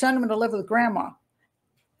 so you send him to live with grandma.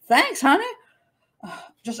 Thanks, honey.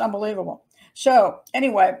 Just unbelievable. So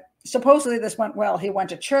anyway, supposedly this went well. He went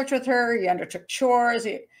to church with her. He undertook chores.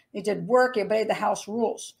 He did work. He obeyed the house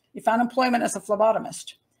rules. He found employment as a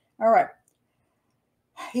phlebotomist. All right.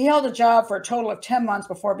 He held a job for a total of 10 months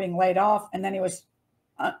before being laid off, and then he was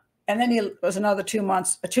another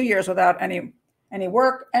 2 years without any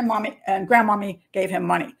work, and mommy and grandmommy gave him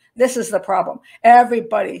money. This is the problem.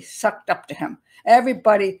 Everybody sucked up to him.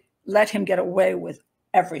 Everybody let him get away with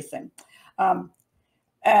everything.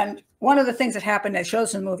 And one of the things that happened, it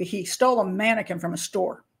shows in the movie, he stole a mannequin from a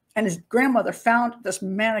store, and his grandmother found this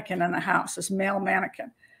mannequin in the house, this male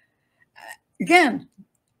mannequin. Again,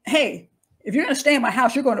 hey, if you're going to stay in my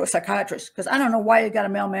house, you're going to a psychiatrist, because I don't know why you got a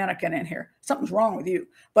male mannequin in here. Something's wrong with you.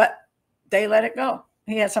 But they let it go.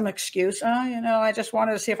 He had some excuse. Oh, you know, I just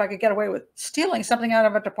wanted to see if I could get away with stealing something out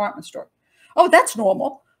of a department store. Oh, that's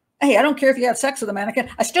normal. Hey, I don't care if you had sex with a mannequin.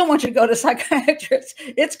 I still want you to go to a psychiatrist.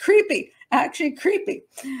 It's creepy, actually creepy.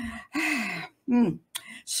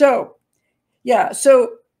 So, yeah,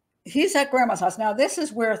 so he's at grandma's house. Now, this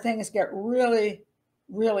is where things get really,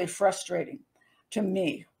 really frustrating to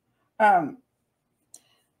me.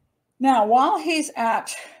 Now, while he's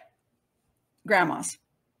at grandma's,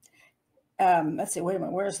 let's see, wait a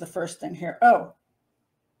minute, where's the first thing here? Oh,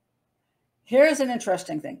 here's an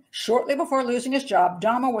interesting thing. Shortly before losing his job,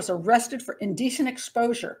 Dahmer was arrested for indecent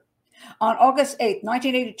exposure. On August 8,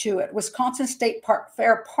 1982, at Wisconsin State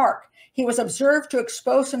Fair Park, he was observed to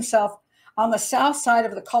expose himself on the south side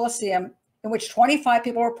of the Coliseum, in which 25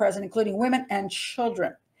 people were present, including women and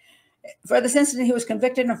children. For this incident, he was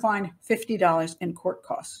convicted and fined $50 in court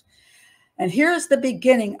costs. And here's the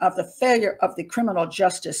beginning of the failure of the criminal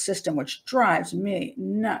justice system, which drives me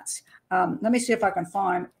nuts. Let me see if I can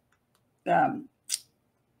find,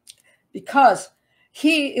 because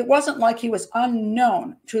it wasn't like he was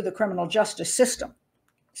unknown to the criminal justice system.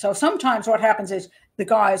 So sometimes what happens is the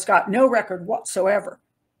guy's got no record whatsoever.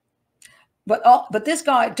 But this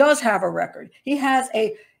guy does have a record. He has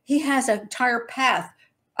an entire path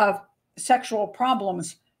of sexual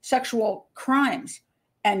problems, sexual crimes,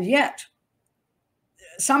 and yet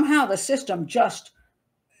somehow the system just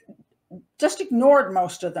ignored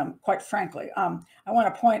most of them, quite frankly. I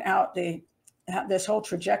want to point out this whole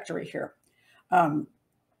trajectory here. Hold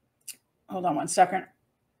on one second.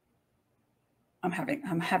 I'm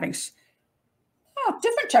having Oh,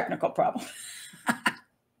 different technical problem.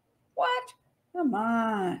 What? Come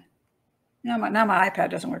on. Now my iPad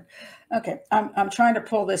doesn't work. Okay, I'm trying to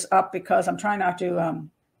pull this up because I'm trying not to.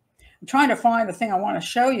 I'm trying to find the thing I want to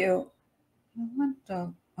show you. What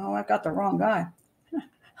the? Oh, I've got the wrong guy.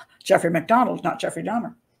 Jeffrey McDonald, not Jeffrey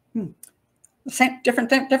Dahmer. Same, different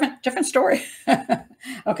thing, different story.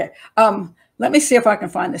 Okay. Let me see if I can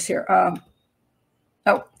find this here.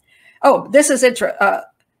 This is interesting.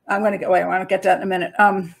 I'm going to go. Wait, I want to get to that in a minute.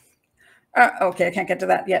 Okay, I can't get to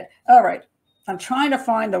that yet. All right. I'm trying to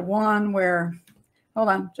find the one where. Hold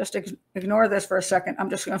on. Just ignore this for a second. I'm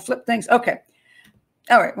just going to flip things. Okay.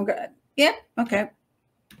 All right. I'm good. Yeah. Okay.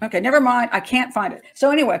 Okay. Never mind. I can't find it.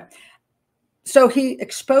 So anyway, so he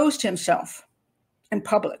exposed himself in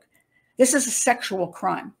public. This is a sexual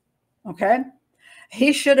crime. Okay.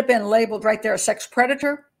 He should have been labeled right there a sex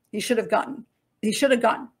predator. He should have gotten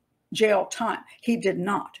jail time. He did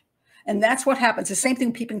not. And that's what happens. The same thing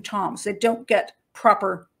with peeping Toms. They don't get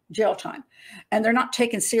proper jail time. And they're not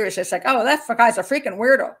taken serious. It's like, oh, that guy's a freaking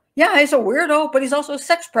weirdo. Yeah, he's a weirdo, but he's also a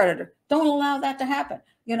sex predator. Don't allow that to happen.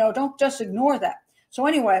 You know, don't just ignore that. So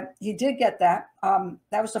anyway, he did get that.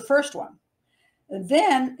 That was the first one. And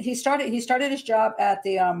then he started his job at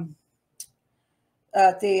the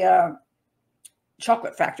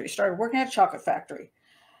chocolate factory. He started working at a chocolate factory.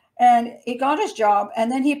 And he got his job,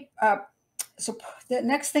 and then so the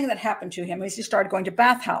next thing that happened to him is he started going to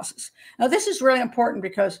bathhouses. Now, this is really important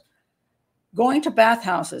because going to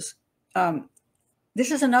bathhouses,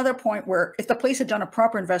 this is another point where if the police had done a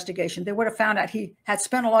proper investigation, they would have found out he had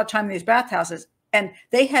spent a lot of time in these bathhouses, and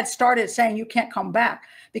they had started saying, you can't come back,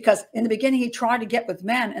 because in the beginning, he tried to get with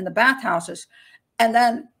men in the bathhouses, and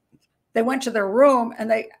then they went to their room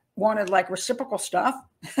and they wanted like reciprocal stuff.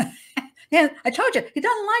 Yeah, I told you, he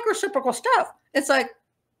doesn't like reciprocal stuff. It's like,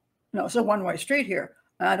 no, it's a one-way street here.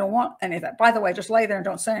 I don't want any of that. By the way, just lay there and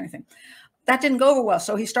don't say anything. That didn't go over well.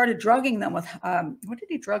 So he started drugging them with, what did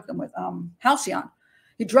he drug them with? Halcyon.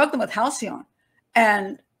 He drugged them with Halcyon.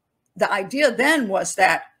 And the idea then was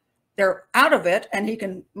that they're out of it and he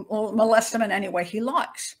can molest them in any way he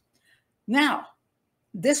likes. Now,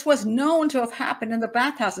 this was known to have happened in the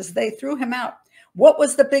bathhouses. They threw him out. What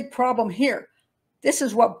was the big problem here? This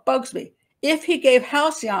is what bugs me. If he gave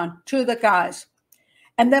Halcyon to the guys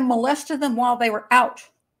and then molested them while they were out,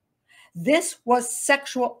 this was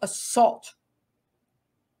sexual assault.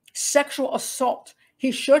 Sexual assault.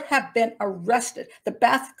 He should have been arrested.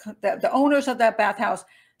 The owners of that bathhouse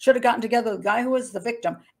should have gotten together, the guy who was the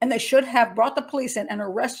victim, and they should have brought the police in and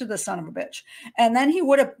arrested the son of a bitch. And then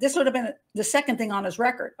this would have been the second thing on his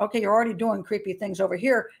record. Okay, you're already doing creepy things over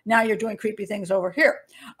here. Now you're doing creepy things over here.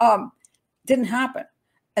 Didn't happen.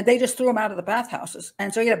 And they just threw him out of the bathhouses.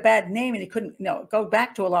 And so he had a bad name, and he couldn't, go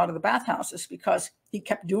back to a lot of the bathhouses because he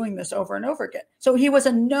kept doing this over and over again. So he was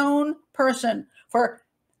a known person for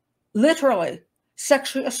literally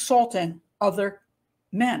sexually assaulting other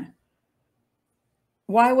men.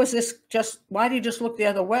 Why did he just look the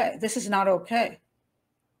other way? This is not okay.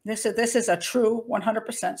 This is a true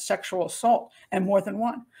 100% sexual assault, and more than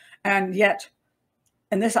one. And yet,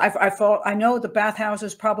 and this, I know the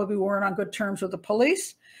bathhouses probably weren't on good terms with the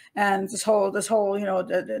police, and this whole this whole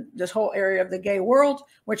area of the gay world,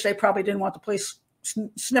 which they probably didn't want the police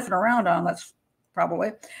sniffing around on. That's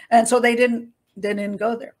probably, and so they didn't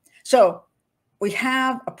go there. So we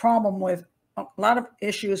have a problem with a lot of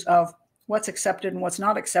issues of what's accepted and what's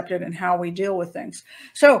not accepted and how we deal with things.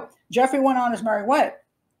 So Jeffrey went on his merry way.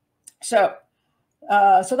 So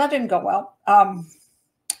that didn't go well.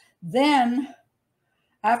 Then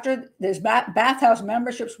after his bathhouse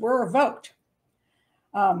memberships were revoked,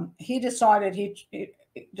 he decided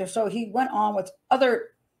so he went on with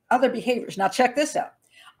other behaviors. Now check this out.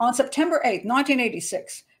 On September 8th,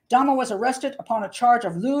 1986, Dalmer was arrested upon a charge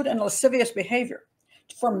of lewd and lascivious behavior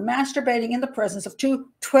for masturbating in the presence of two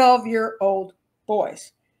 12-year-old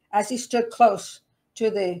boys as he stood close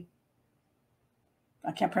to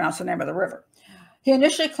I can't pronounce the name of the river. He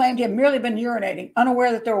initially claimed he had merely been urinating,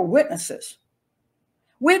 unaware that there were witnesses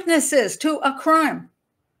to a crime,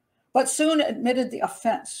 but soon admitted the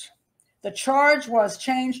offense. The charge was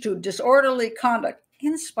changed to disorderly conduct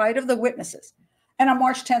in spite of the witnesses. And on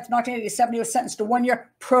March 10th, 1987, he was sentenced to 1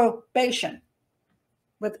 year probation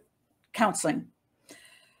with counseling.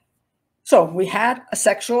 So we had a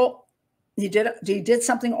sexual, he did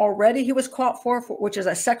something already he was caught for, which is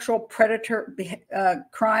a sexual predator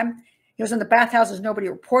crime. He was in the bathhouses. Nobody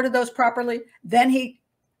reported those properly. Then he,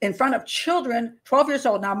 in front of children, 12 years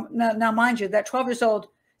old. Now, mind you, that 12 years old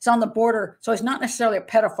is on the border. So he's not necessarily a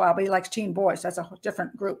pedophile, but he likes teen boys. That's a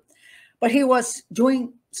different group. But he was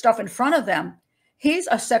doing stuff in front of them. He's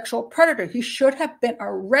a sexual predator. He should have been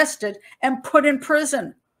arrested and put in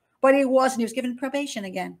prison, but he wasn't. He was given probation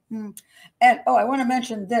again. And oh, I want to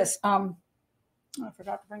mention this. I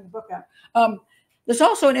forgot to bring the book out. There's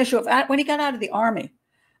also an issue of when he got out of the Army,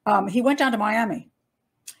 he went down to Miami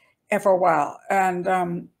for a while,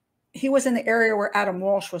 and he was in the area where Adam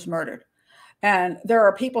Walsh was murdered. And there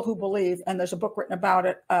are people who believe, and there's a book written about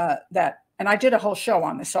it, and I did a whole show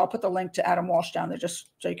on this, so I'll put the link to Adam Walsh down there just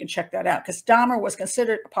so you can check that out, because Dahmer was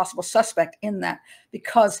considered a possible suspect in that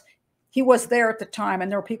because he was there at the time,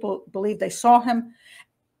 and there were people who believed they saw him,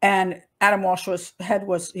 and Adam Walsh's head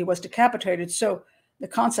was decapitated. So the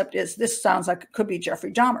concept is this sounds like it could be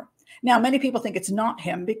Jeffrey Dahmer. Now, many people think it's not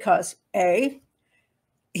him because A,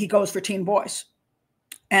 he goes for teen boys,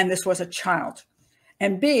 and this was a child,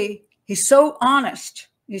 and B, he's so honest.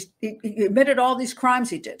 He admitted all these crimes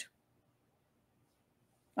he did.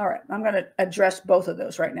 All right, I'm going to address both of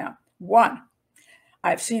those right now. One,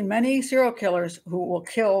 I've seen many serial killers who will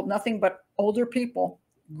kill nothing but older people,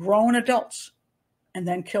 grown adults, and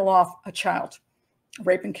then kill off a child,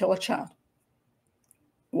 rape and kill a child.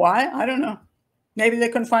 Why? I don't know. Maybe they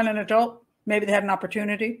couldn't find an adult. Maybe they had an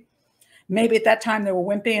opportunity. Maybe at that time they were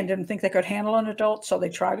wimpy and didn't think they could handle an adult, so they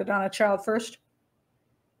tried it on a child first.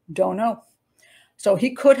 Don't know. So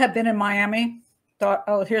he could have been in Miami, thought,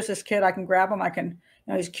 oh, here's this kid, I can grab him, I can,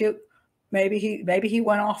 he's cute. Maybe he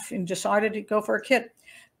went off and decided to go for a kid.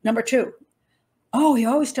 Number two, oh, he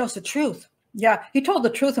always tells the truth. Yeah, he told the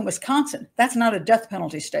truth in Wisconsin. That's not a death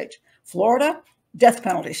penalty state. Florida, death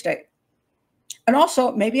penalty state. And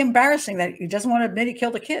also maybe embarrassing that he doesn't want to admit he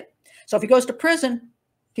killed a kid. So if he goes to prison,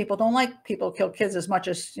 people don't like people who kill kids as much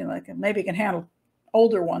as, like maybe he can handle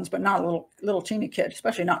older ones, but not a little teeny kid,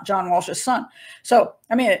 especially not John Walsh's son. So,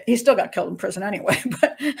 I mean, he still got killed in prison anyway,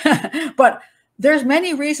 but there's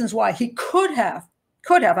many reasons why he could have,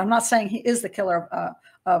 I'm not saying he is the killer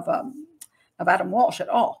of Adam Walsh at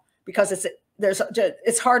all, because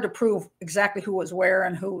it's hard to prove exactly who was where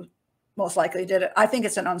and who most likely did it. I think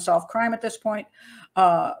it's an unsolved crime at this point,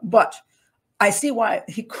 but I see why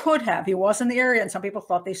he could have. He was in the area and some people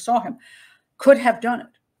thought they saw him, could have done it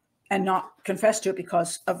and not confessed to it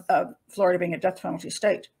because of Florida being a death penalty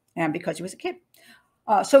state and because he was a kid.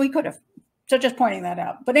 So he could have. So just pointing that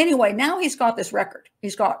out. But anyway, now he's got this record.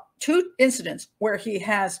 He's got 2 incidents where he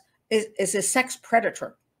is a sex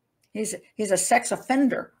predator. He's a sex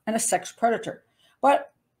offender and a sex predator,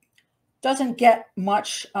 but doesn't get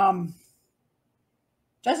much.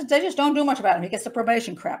 They just don't do much about him. He gets the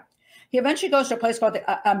probation crap. He eventually goes to a place called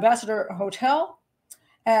the Ambassador Hotel,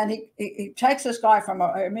 and he takes this guy from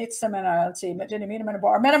meets him in a, let's see, did he meet him in a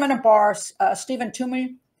bar? Met him in a bar. Stephen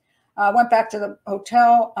Toomey went back to the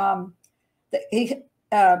hotel.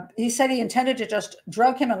 He said he intended to just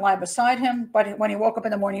drug him and lie beside him, but when he woke up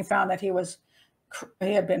in the morning, he found that he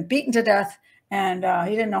had been beaten to death, and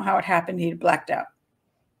he didn't know how it happened. He blacked out.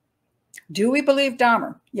 Do we believe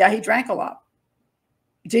Dahmer? Yeah, he drank a lot.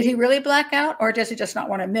 Did he really black out, or does he just not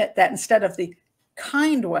want to admit that instead of the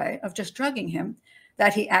kind way of just drugging him,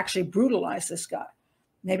 that he actually brutalized this guy?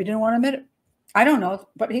 Maybe he didn't want to admit it. I don't know,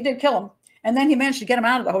 but he did kill him. And then he managed to get him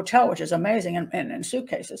out of the hotel, which is amazing, in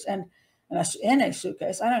suitcases. And in a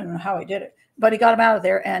suitcase, I don't even know how he did it, but he got him out of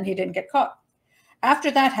there and he didn't get caught.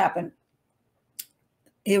 After that happened,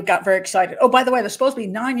 he got very excited. Oh, by the way, there's supposed to be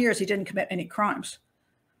 9 years he didn't commit any crimes.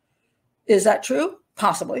 Is that true?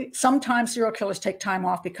 Possibly. Sometimes serial killers take time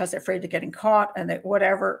off because they're afraid of getting caught and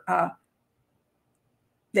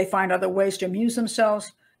they find other ways to amuse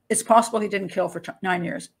themselves. It's possible he didn't kill for 9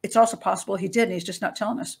 years. It's also possible he did and he's just not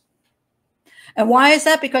telling us. And why is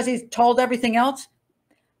that? Because he's told everything else.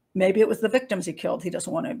 Maybe it was the victims he killed he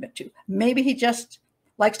doesn't want to admit to. Maybe he just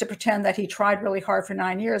likes to pretend that he tried really hard for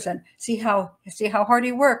 9 years and see how hard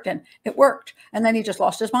he worked, and it worked. And then he just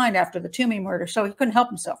lost his mind after the Toomey murder, so he couldn't help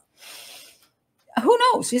himself. Who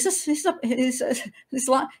knows? He's a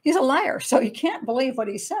liar, so you can't believe what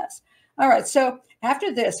he says. All right, so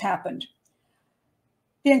after this happened,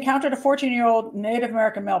 he encountered a 14-year-old Native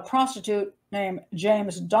American male prostitute named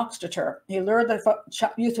James Doxteter. He lured the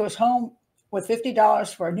youth to his home with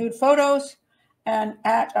 $50 for nude photos, and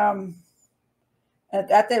at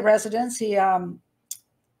their residence,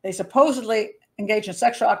 they supposedly engaged in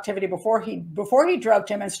sexual activity before he drugged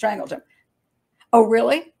him and strangled him. Oh,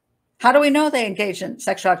 really? How do we know they engaged in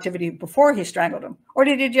sexual activity before he strangled him? Or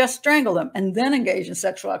did he just strangle them and then engage in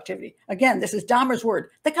sexual activity? Again, this is Dahmer's word.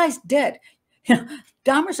 The guy's dead.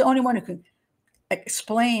 Dahmer's the only one who can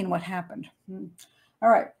explain what happened. All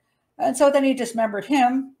right. And so then he dismembered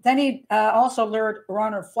him. Then he also lured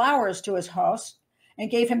Ronald Flowers to his house and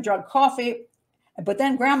gave him drugged coffee. But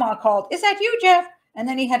then grandma called, "Is that you, Jeff?" And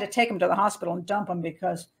then he had to take him to the hospital and dump him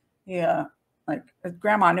because like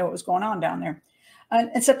grandma knew what was going on down there.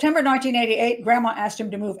 In September 1988, grandma asked him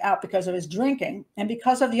to move out because of his drinking and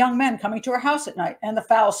because of young men coming to her house at night and the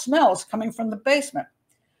foul smells coming from the basement.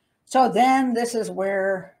 So then this is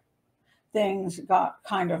where things got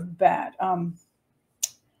kind of bad. All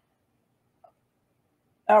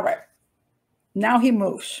right. Now he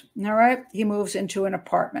moves. All right. He moves into an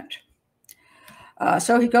apartment.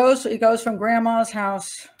 So he goes from grandma's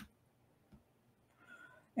house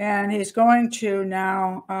and he's going to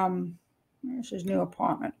now, there's his new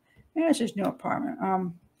apartment. There's his new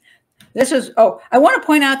apartment. This is, I want to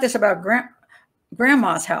point out this about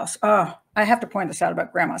grandma's house. I have to point this out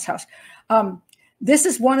about grandma's house. This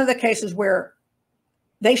is one of the cases where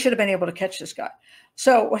they should have been able to catch this guy.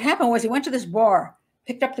 So what happened was he went to this bar,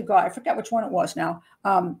 picked up the guy. I forget which one it was now.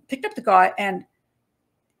 Picked up the guy, and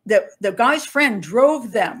the guy's friend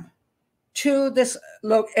drove them to this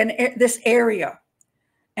this area.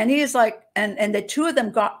 And he is like, and the two of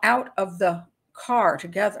them got out of the car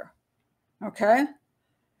together. Okay.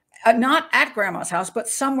 Not at grandma's house, but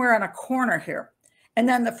somewhere on a corner here. And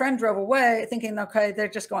then the friend drove away thinking, okay, they're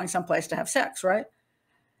just going someplace to have sex, right?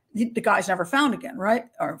 The guy's never found again, right?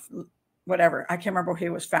 Or whatever. I can't remember if he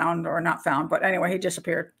was found or not found, but anyway, he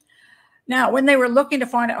disappeared. Now, when they were looking to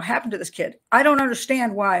find out what happened to this kid, I don't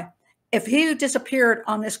understand why, if he disappeared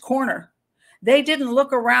on this corner, they didn't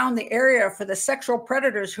look around the area for the sexual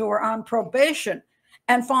predators who were on probation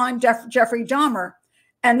and find Jeffrey Dahmer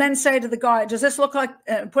and then say to the guy, does this look like,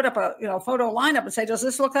 put up a photo lineup and say, does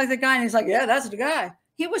this look like the guy? And he's like, yeah, that's the guy.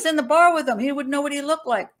 He was in the bar with him. He would know what he looked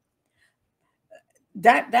like.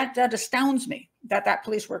 That astounds me that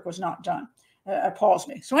police work was not done. Appalls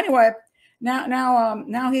me. So anyway,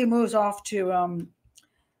 now he moves off to,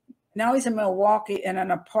 now he's in Milwaukee in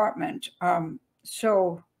an apartment.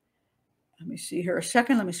 So let me see here a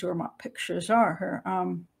second. Let me see where my pictures are here.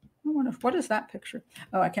 I wonder what is that picture?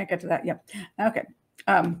 Oh, I can't get to that yet. Okay.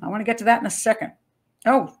 I want to get to that in a second.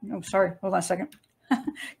 Oh, no, sorry. Hold on a second.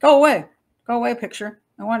 Go away. Go away, picture.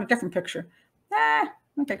 I want a different picture.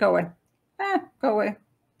 Okay, go away. Go away.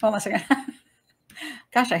 Hold on a second.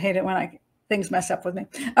 Gosh, I hate it when things mess up with me.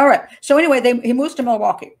 All right. So anyway, he moves to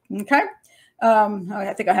Milwaukee. Okay.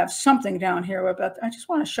 I think I have something down here about. I just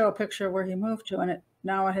want to show a picture where he moved to, and it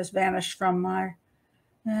has vanished from my.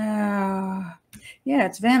 Yeah,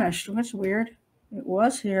 it's vanished. That's weird. It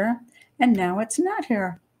was here, and now it's not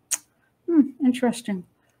here. Interesting.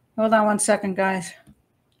 Hold on one second, guys.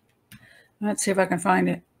 Let's see if I can find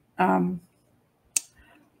it.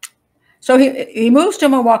 So he moves to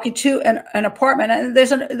Milwaukee to an apartment, and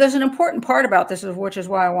there's an important part about this, which is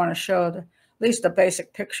why I want to show at least the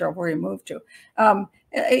basic picture of where he moved to.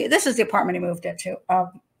 This is the apartment he moved into.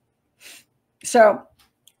 So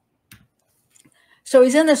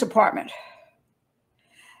he's in this apartment.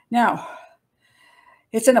 Now,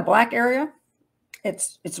 it's in a black area.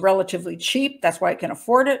 It's relatively cheap. That's why he can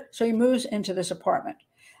afford it. So he moves into this apartment.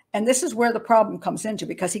 And this is where the problem comes into,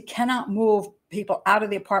 because he cannot move people out of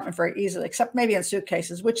the apartment very easily, except maybe in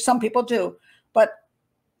suitcases, which some people do. But,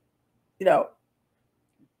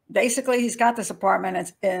 basically he's got this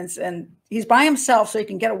apartment and he's by himself, so he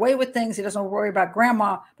can get away with things. He doesn't worry about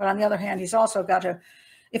grandma. But on the other hand, he's also got to,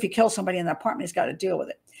 if he kills somebody in the apartment, he's got to deal with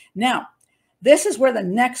it. Now, this is where the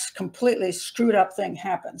next completely screwed up thing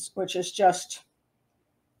happens, which is just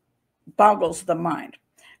boggles the mind.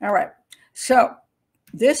 All right. So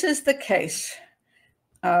this is the case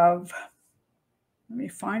of, let me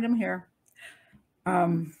find him here.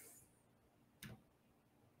 All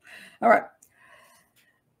right.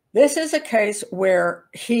 This is a case where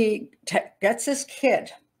he gets this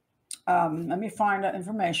kid. Let me find out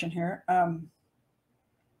information here. All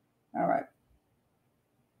right.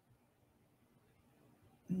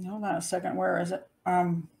 Hold on a second. Where is it?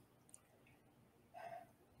 Hold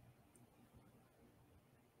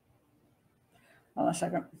on a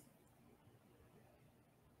second.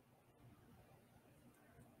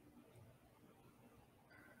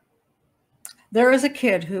 There is a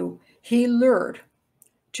kid who he lured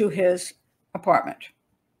to his apartment,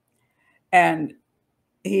 and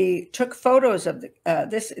he took photos of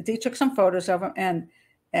he took some photos of him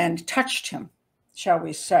and touched him, shall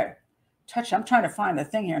we say. I'm trying to find the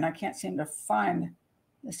thing here, and I can't seem to find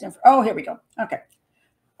this info. Oh, here we go. Okay.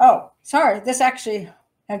 Oh, sorry. This actually,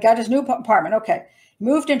 I got his new apartment. Okay.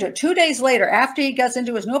 Moved into it. 2 days later, after he gets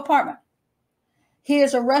into his new apartment, he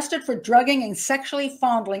is arrested for drugging and sexually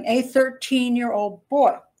fondling a 13-year-old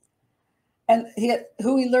boy, and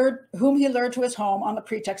whom he lured to his home on the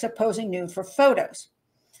pretext of posing nude for photos.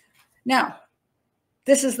 Now,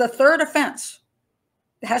 this is the third offense.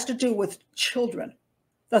 It has to do with children.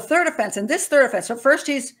 the third offense, and this third offense, so first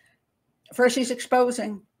he's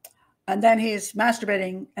exposing, and then he's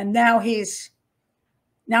masturbating, and now he's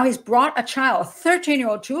brought a child, a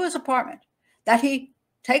 13-year-old, to his apartment that he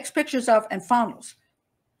takes pictures of and fondles.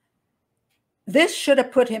 This should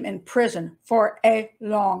have put him in prison for a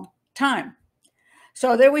long time.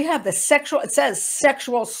 So there we have the sexual, it says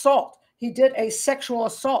sexual assault. He did a sexual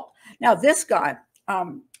assault. Now this guy,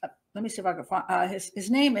 let me see if I can find, his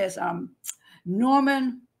name is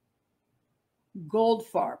Norman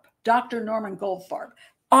Goldfarb, Dr. Norman Goldfarb.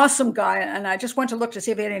 Awesome guy. And I just went to look to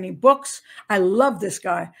see if he had any books. I love this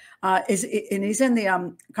guy. And he's in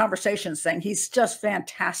the conversations thing. He's just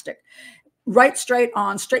fantastic. Right, straight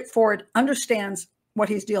on, straightforward, understands what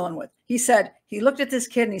he's dealing with. He said, he looked at this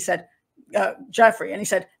kid and he said, Jeffrey, and he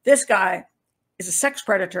said, this guy is a sex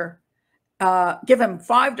predator. Give him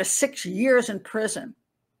 5 to 6 years in prison.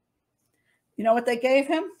 You know what they gave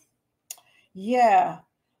him? Yeah,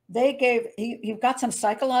 they gave, he got some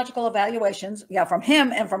psychological evaluations, from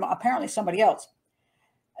him and from apparently somebody else.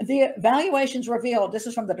 The evaluations revealed, this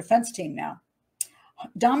is from the defense team now,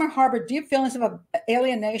 Dahmer harbored deep feelings of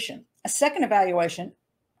alienation. A second evaluation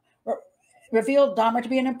revealed Dahmer to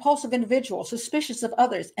be an impulsive individual, suspicious of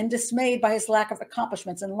others, and dismayed by his lack of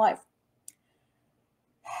accomplishments in life.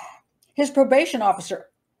 His probation officer,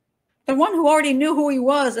 the one who already knew who he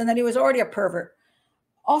was and that he was already a pervert,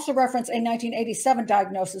 also referenced a 1987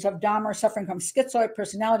 diagnosis of Dahmer suffering from schizoid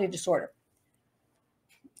personality disorder.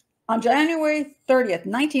 On January 30th,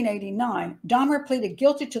 1989, Dahmer pleaded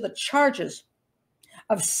guilty to the charges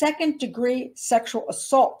of second-degree sexual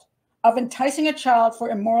assault, of enticing a child for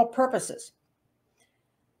immoral purposes.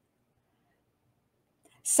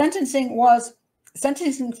 Sentencing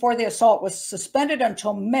for the assault was suspended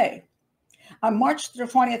until May. On March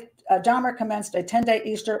 20th, Dahmer commenced a 10-day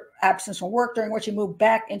Easter absence from work, during which he moved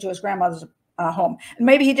back into his grandmother's home. And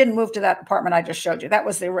maybe he didn't move to that apartment I just showed you. That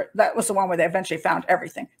was the one where they eventually found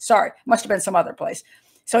everything. Sorry, must have been some other place.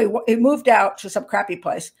 So he moved out to some crappy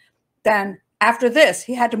place. Then after this,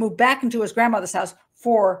 he had to move back into his grandmother's house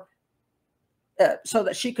so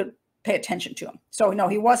that she could pay attention to him. So no,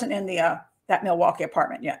 he wasn't in that Milwaukee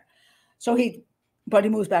apartment yet. But he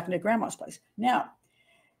moves back into grandma's place. Now,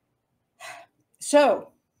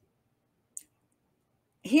 so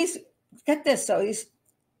get this. So he's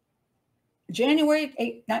January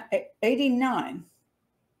 89,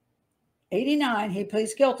 he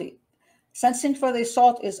pleads guilty. Sentencing for the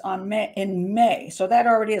assault is in May. So that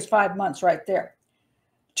already is 5 months right there.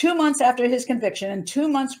 2 months after his conviction and 2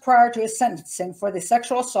 months prior to his sentencing for the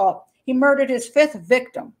sexual assault, he murdered his 5th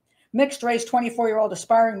victim, mixed-race 24-year-old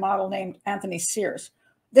aspiring model named Anthony Sears.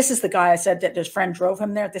 This is the guy I said that his friend drove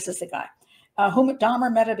him there. This is the guy whom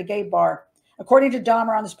Dahmer met at a gay bar. According to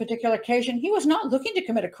Dahmer, on this particular occasion, he was not looking to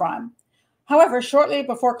commit a crime. However, shortly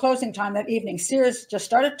before closing time that evening, Sears just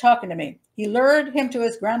started talking to me. He lured him to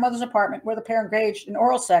his grandmother's apartment where the pair engaged in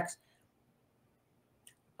oral sex.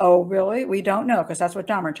 Oh, really? We don't know, because that's what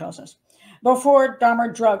Dahmer tells us. Before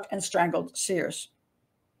Dahmer drugged and strangled Sears.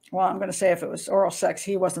 Well, I'm going to say if it was oral sex,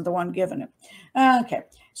 he wasn't the one giving it. Okay.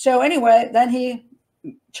 So anyway, then he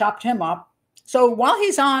chopped him up. So while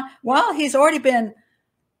he's already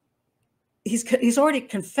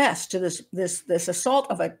confessed to this assault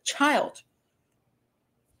of a child,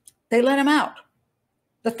 they let him out.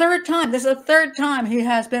 The third time, this is the third time he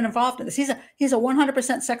has been involved in this. He's a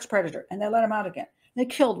 100% sex predator, and they let him out again. They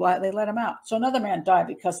killed while they let him out. So another man died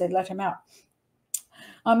because they let him out.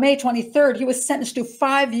 On May 23rd, he was sentenced to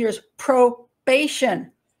 5 years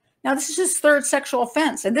probation. Now, this is his third sexual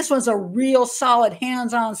offense, and this one's a real solid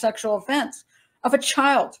hands-on sexual offense of a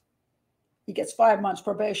child. He gets 5 months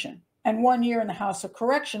probation and 1 year in the House of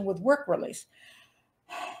Correction with work release,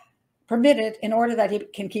 permitted in order that he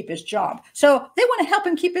can keep his job. So they want to help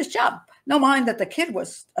him keep his job. No mind that the kid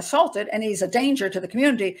was assaulted and he's a danger to the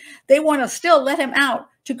community. They want to still let him out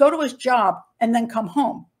to go to his job and then come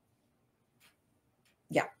home.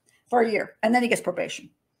 Yeah, for a year. And then he gets probation.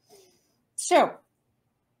 So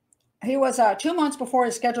he was 2 months before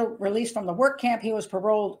his scheduled release from the work camp. He was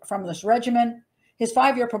paroled from this regimen. His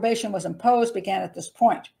 5-year probation was imposed, began at this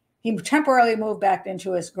point. He temporarily moved back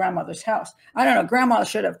into his grandmother's house. I don't know, grandma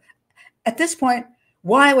should have. At this point,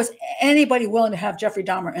 why was anybody willing to have Jeffrey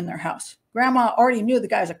Dahmer in their house? Grandma already knew the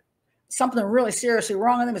guy's something really seriously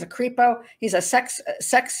wrong with him. He's a creepo. He's a sex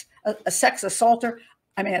assaulter.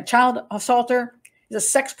 I mean, a child assaulter. He's a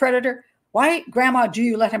sex predator. Why, grandma, do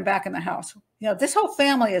you let him back in the house? You know, this whole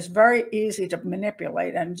family is very easy to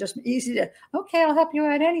manipulate and just easy to, okay, I'll help you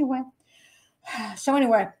out anyway. So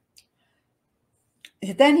anyway,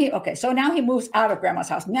 then so now he moves out of grandma's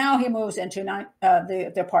house. Now he moves into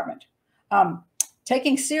the apartment.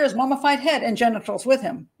 taking Sears' mummified head and genitals with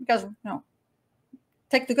him because,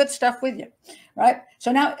 take the good stuff with you, right?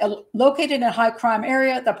 So now, located in a high crime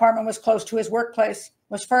area, the apartment was close to his workplace,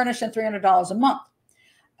 was furnished, and $300 a month.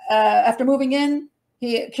 After moving in,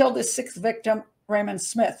 he killed his sixth victim, Raymond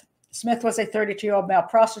Smith. Smith was a 32-year-old male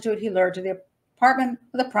prostitute. He lured to the apartment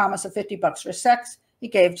with a promise of $50 for sex. He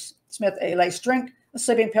gave Smith a laced drink,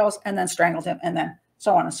 sleeping pills, and then strangled him, and then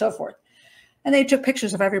so on and so forth. And they took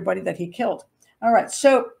pictures of everybody that he killed. All right,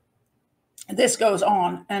 so this goes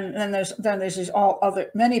on, and then there's these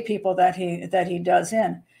many people that he does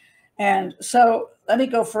in, and so let me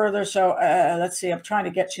go further. So let's see. I'm trying to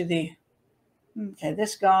get to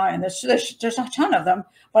this guy, and there's a ton of them,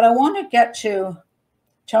 but I want to get to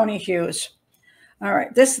Tony Hughes. All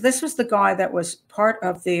right, this was the guy that was part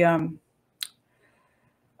of the in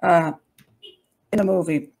the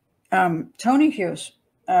movie. Tony Hughes.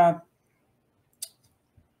 Let's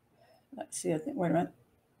see. I think. Wait a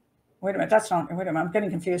minute. That's not. Wait a minute. I'm getting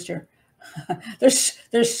confused here.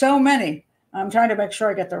 There's so many. I'm trying to make sure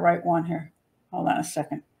I get the right one here. Hold on a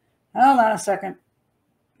second.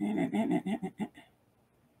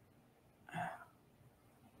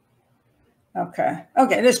 Okay,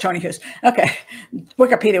 it is Tony Hughes. Okay,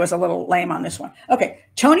 Wikipedia was a little lame on this one. Okay,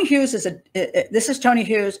 Tony Hughes this is Tony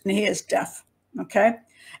Hughes, and he is deaf. Okay,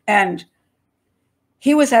 and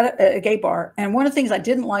he was at a gay bar, and one of the things I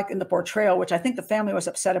didn't like in the portrayal, which I think the family was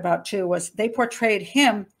upset about too, was they portrayed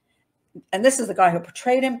him, and this is the guy who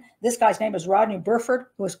portrayed him. This guy's name is Rodney Burford,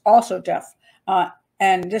 who is also deaf.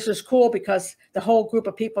 And this is cool because the whole group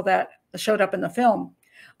of people that showed up in the film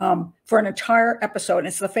for an entire episode, and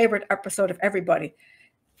it's the favorite episode of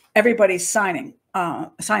everybody's sign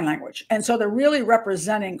language. And so they're really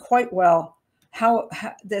representing quite well how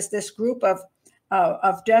this group of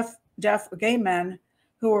deaf gay men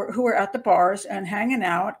who are at the bars and hanging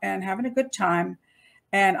out and having a good time.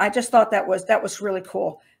 And I just thought that was really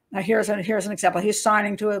cool. Now here's an example. He's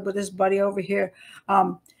signing to it with his buddy over here.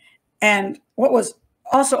 And what was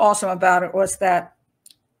also awesome about it was that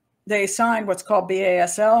they signed what's called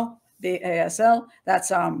BASL. BASL.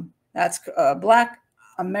 That's Black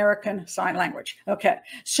American Sign Language. Okay.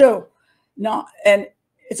 So and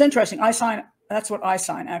it's interesting. That's what I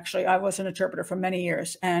sign. Actually, I was an interpreter for many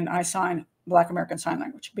years, and I sign Black American Sign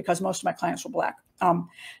Language because most of my clients were Black.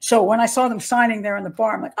 So when I saw them signing there in the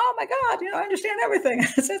bar, I'm like, oh my God, I understand everything.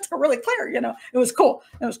 It's really clear. It was cool.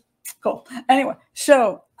 It was cool. Anyway,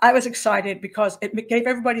 so I was excited because it gave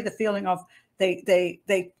everybody the feeling of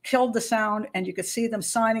they killed the sound, and you could see them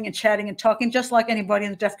signing and chatting and talking just like anybody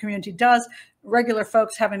in the deaf community does, regular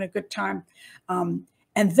folks having a good time. And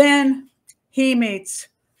then he meets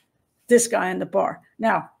this guy in the bar.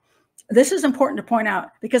 Now, this is important to point out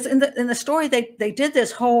because in the story, they did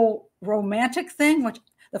this whole romantic thing, which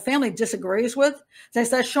the family disagrees with. They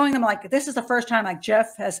start showing them like, this is the first time like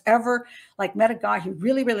Jeff has ever like met a guy he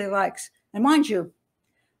really, really likes. And mind you,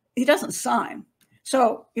 he doesn't sign.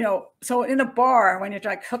 So, so in a bar, when you're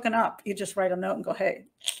like hooking up, you just write a note and go, hey,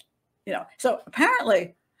 so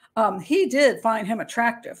apparently he did find him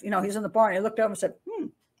attractive. He's in the bar and he looked over and said,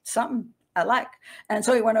 something I like. And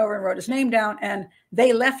so he went over and wrote his name down, and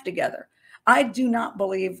they left together. I do not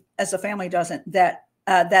believe, as the family doesn't, that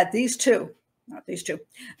these two, not these two,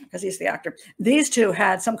 because he's the actor, these two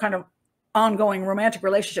had some kind of ongoing romantic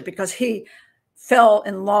relationship because he fell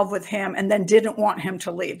in love with him and then didn't want him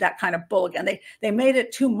to leave. That kind of bull again. They made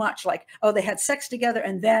it too much like, oh, they had sex together,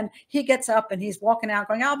 and then he gets up and he's walking out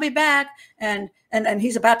going, I'll be back. And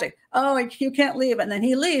he's about to, oh, you can't leave. And then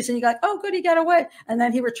he leaves, and you're like, oh, good, he got away. And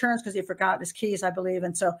then he returns because he forgot his keys, I believe.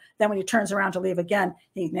 And so then when he turns around to leave again,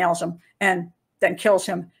 he nails him and then kills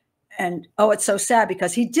him. And oh, it's so sad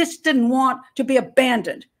because he just didn't want to be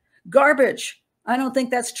abandoned. Garbage. I don't think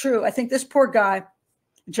that's true. I think this poor guy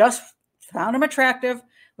just found him attractive,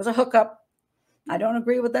 was a hookup. I don't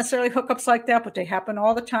agree with necessarily hookups like that, but they happen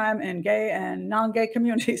all the time in gay and non-gay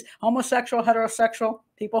communities. Homosexual, heterosexual,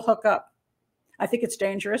 people hook up. I think it's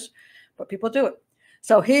dangerous, but people do it.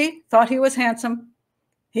 So he thought he was handsome.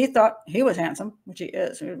 He thought he was handsome, which he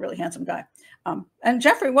is. He's a really handsome guy. And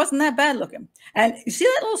Jeffrey wasn't that bad looking. And you see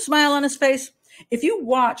that little smile on his face? If you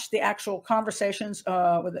watch the actual conversations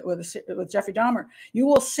with Jeffrey Dahmer, you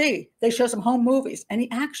will see they show some home movies, and he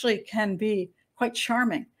actually can be quite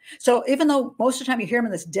charming. So even though most of the time you hear him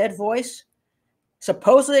in this dead voice,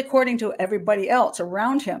 supposedly according to everybody else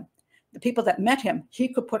around him, the people that met him, he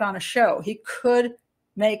could put on a show. He could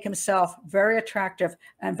make himself very attractive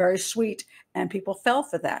and very sweet, and people fell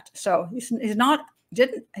for that. So he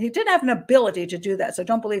didn't have an ability to do that. So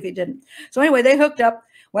don't believe he didn't. So anyway, they hooked up,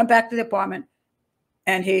 went back to the apartment,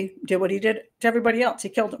 and he did what he did to everybody else. He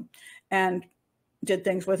killed him. And did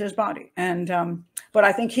things with his body. And but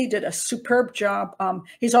I think he did a superb job.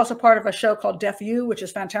 He's also part of a show called Deaf U, which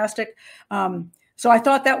is fantastic. So I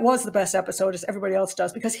thought that was the best episode, as everybody else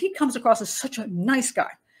does, because he comes across as such a nice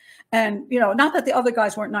guy. And, you know, not that the other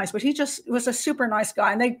guys weren't nice, but he just was a super nice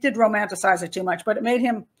guy. And they did romanticize it too much, but it made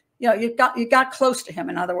him, you know, you got close to him,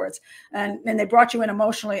 in other words, and they brought you in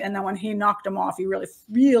emotionally. And then when he knocked him off, you really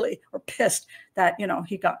were pissed that, you know,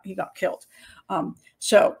 he got killed.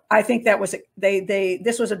 So I think that was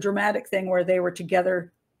this was a dramatic thing where they were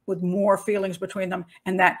together with more feelings between them,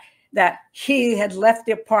 and that he had left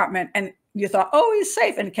the apartment and you thought, oh, he's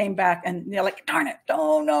safe, and came back, and you're like, darn it,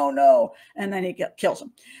 no, and then he kills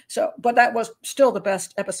him. So, but that was still the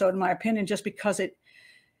best episode in my opinion, just because it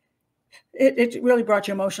really brought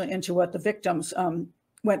you emotionally into what the victims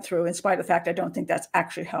went through, in spite of the fact I don't think that's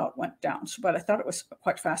actually how it went down. So, but I thought it was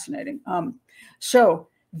quite fascinating. So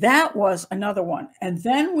that was another one. And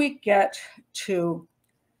then we get to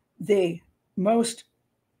the most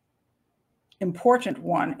important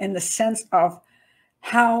one, in the sense of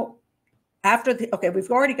how after we've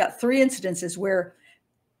already got 3 incidences where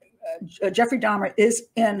Jeffrey Dahmer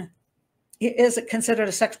he is considered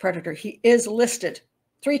a sex predator. He is listed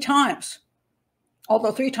 3 times,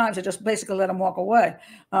 although 3 times I just basically let him walk away,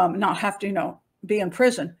 not have to, you know, be in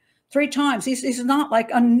prison. 3 times. He's not like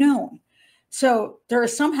unknown. So there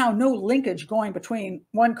is somehow no linkage going between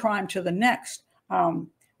one crime to the next,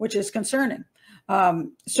 which is concerning.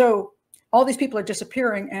 So all these people are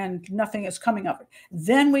disappearing and nothing is coming of it.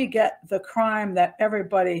 Then we get the crime that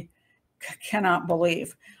everybody cannot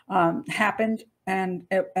believe happened, and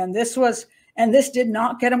this did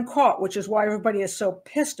not get him caught, which is why everybody is so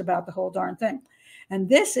pissed about the whole darn thing. And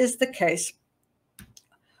this is the case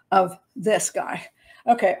of this guy.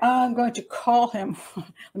 Okay, I'm going to call him.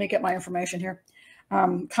 Let me get my information here.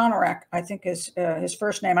 Konarak, I think, is his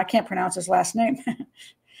first name. I can't pronounce his last name.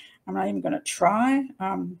 I'm not even going to try.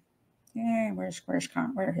 Yeah, where is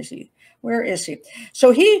he?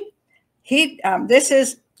 So this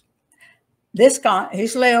is this guy.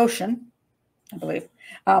 He's Laotian, I believe.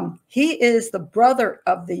 He is the brother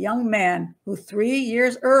of the young man who 3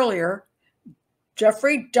 years earlier,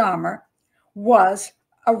 Jeffrey Dahmer, was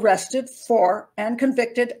arrested for and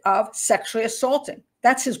convicted of sexually assaulting.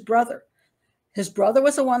 That's his brother. His brother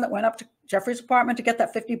was the one that went up to Jeffrey's apartment to get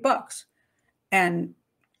that $50 and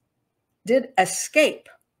did escape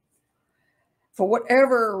for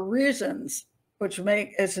whatever reasons, which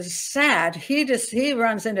is sad. He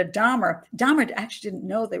runs into Dahmer. Dahmer actually didn't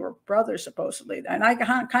know they were brothers, supposedly, and I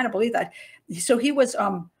kind of believe that. So he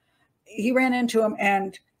ran into him,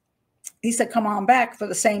 and he said, "Come on back for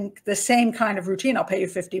the same kind of routine. I'll pay you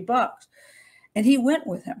 $50." And he went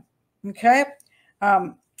with him. Okay,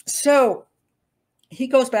 so he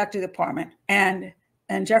goes back to the apartment, and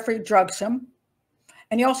Jeffrey drugs him,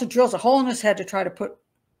 and he also drills a hole in his head to try to put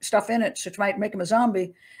stuff in it to try to make him a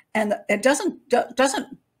zombie, and it doesn't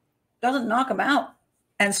knock him out,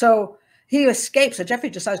 and so he escapes. So Jeffrey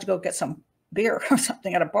decides to go get some beer or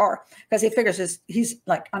something at a bar because he figures he's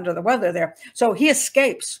like under the weather there. So he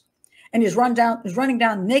escapes, and he's running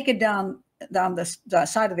down naked down the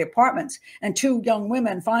side of the apartments, and 2 young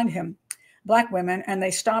women find him, Black women, and they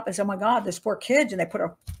stop and say, "Oh my God, this poor kid!" And they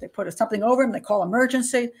put something over him. They call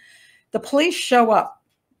emergency. The police show up.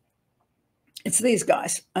 It's these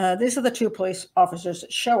guys. These are the 2 police officers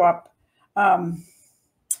that show up. And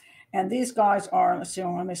these guys are, let's see,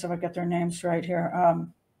 let me see if I get their names right here.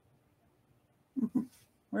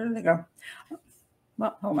 Where did they go?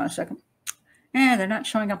 Well, hold on a second. They're not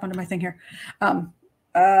showing up under my thing here. Why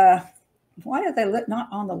are they not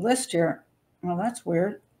on the list here? Well, that's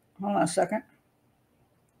weird. Hold on a second.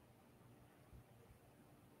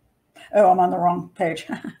 Oh, I'm on the wrong page.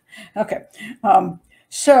 Okay.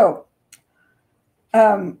 So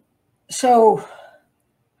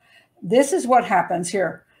this is what happens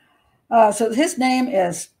here. So his name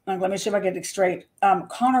is, let me see if I get it straight,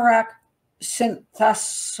 Konarak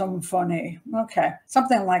Sympathy. Okay,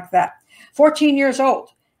 something like that. 14 years old.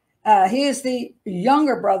 He is the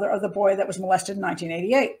younger brother of the boy that was molested in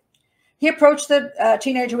 1988. He approached the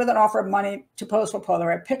teenager with an offer of money to pose for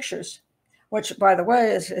Polaroid pictures, which, by the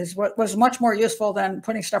way, is what was much more useful than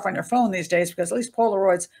putting stuff on your phone these days, because at least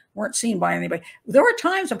Polaroids weren't seen by anybody. There were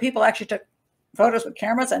times when people actually took photos with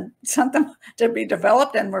cameras and sent them to be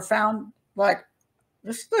developed and were found like,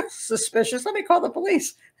 this looks suspicious, let me call the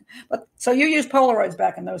police. But so you used Polaroids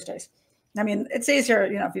back in those days. I mean, it's easier,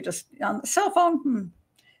 you know, if you just on the cell phone,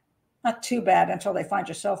 not too bad until they find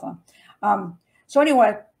your cell phone. So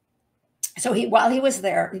anyway, so while he was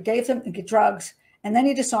there, he gave them drugs, and then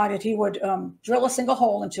he decided he would drill a single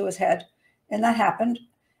hole into his head, and that happened.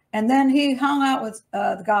 And then he hung out with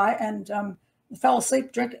the guy and fell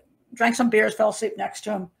asleep, drank some beers, fell asleep next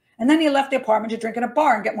to him. And then he left the apartment to drink in a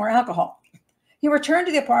bar and get more alcohol. He returned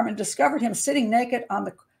to the apartment and discovered him sitting naked on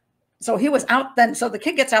the, so he was out then. So the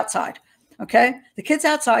kid gets outside. Okay. The kid's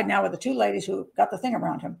outside now with the two ladies who got the thing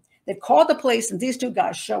around him. They've called the police and these two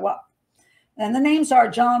guys show up. And the names are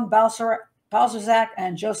John Balzerzak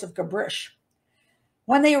and Joseph Gabrish.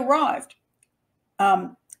 When they arrived,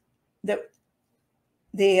 Dahmer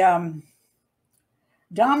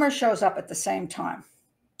shows up at the same time.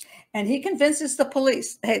 And he convinces the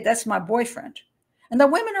police, hey, that's my boyfriend. And the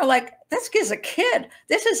women are like, this kid's a kid.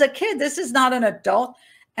 This is a kid. This is not an adult.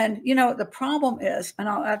 And, you know, the problem is, and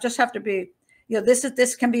I just have to be, you know,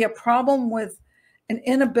 this can be a problem with an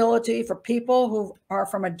inability for people who are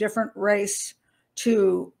from a different race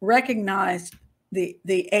to recognize the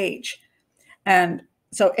age. And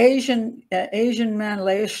so Asian men,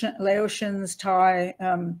 Laotians, Thai,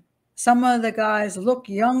 some of the guys look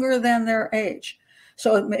younger than their age.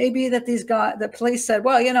 So it may be that these guys, the police said,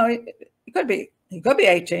 well, you know, he could be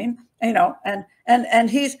 18, you know, and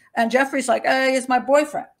Jeffrey's like, hey, he's my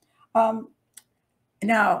boyfriend.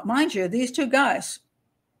 Now, mind you, these two guys,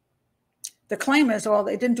 the claim is, well,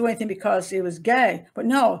 they didn't do anything because he was gay, but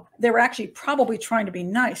no, they were actually probably trying to be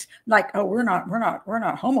nice. Like, oh, we're not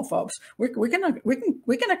homophobes.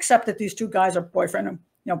 We can accept that these two guys are boyfriends,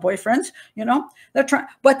 you know, they're trying,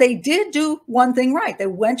 but they did do one thing right. They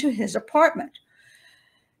went to his apartment.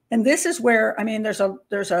 And this is where, I mean, there's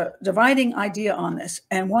a dividing idea on this.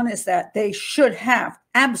 And one is that they should have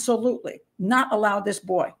absolutely not allowed this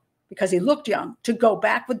boy, because he looked young, to go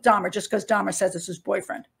back with Dahmer just because Dahmer says it's his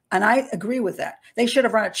boyfriend. And I agree with that. They should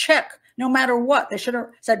have run a check no matter what. They should have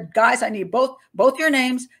said, guys, I need both your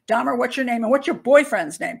names. Dahmer, what's your name? And what's your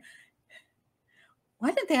boyfriend's name?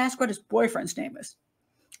 Why didn't they ask what his boyfriend's name is?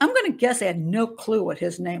 I'm going to guess they had no clue what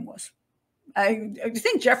his name was. I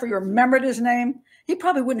think Jeffrey remembered his name. He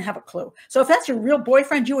probably wouldn't have a clue. So if that's your real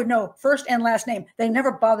boyfriend, you would know first and last name. They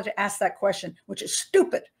never bothered to ask that question, which is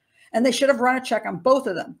stupid. And they should have run a check on both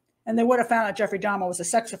of them. And they would have found out Jeffrey Dahmer was a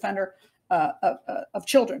sex offender of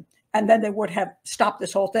children. And then they would have stopped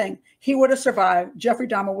this whole thing. He would have survived. Jeffrey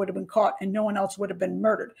Dahmer would have been caught and no one else would have been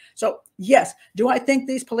murdered. So yes, do I think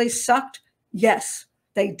these police sucked? Yes,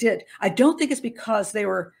 they did. I don't think it's because they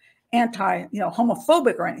were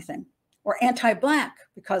homophobic or anything, or anti-black,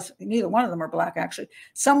 because neither one of them are black, actually.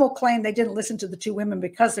 Some will claim they didn't listen to the two women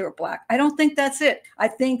because they were black. I don't think that's it. I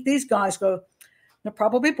think these guys they're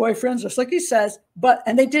probably boyfriends, just like he says,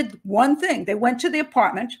 and they did one thing. They went to the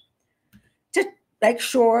apartment to make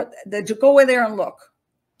sure that to go over there and look.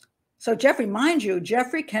 So Jeffrey, mind you,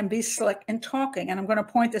 Jeffrey can be slick in talking, and I'm going to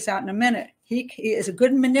point this out in a minute. He is a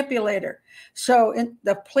good manipulator. So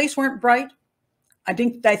the police weren't bright. I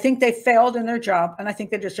think they failed in their job, and I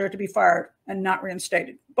think they deserve to be fired and not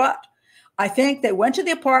reinstated. But I think they went to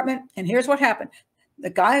the apartment, and here's what happened.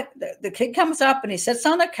 The kid comes up, and he sits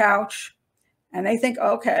on the couch, and they think,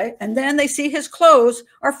 okay. And then they see his clothes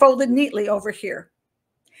are folded neatly over here.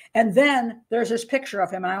 And then there's this picture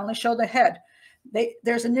of him, and I only show the head.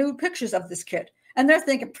 There's a new pictures of this kid, and they're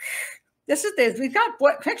thinking, we've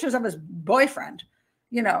got pictures of his boyfriend,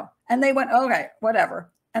 you know. And they went, okay,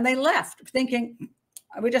 whatever. And they left thinking,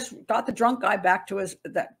 we just got the drunk guy back to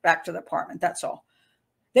the apartment. That's all.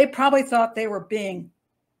 They probably thought they were being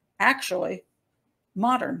actually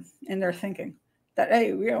modern in their thinking, that, hey,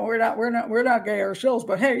 you know, we're not gay ourselves,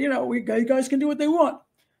 but hey, you know, we gay guys can do what they want.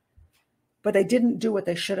 But they didn't do what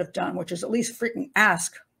they should have done, which is at least freaking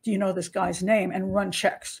ask, do you know this guy's name, and run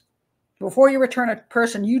checks. Before you return a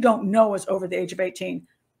person you don't know is over the age of 18.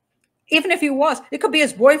 Even if he was, it could be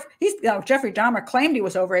his boyfriend. Jeffrey Dahmer claimed he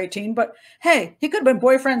was over 18, but hey, he could have been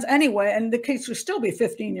boyfriends anyway, and the kids would still be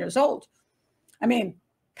 15 years old. I mean,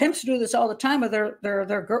 pimps do this all the time with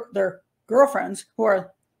their girlfriends who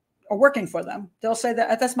are working for them. They'll say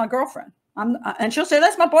that's my girlfriend, and she'll say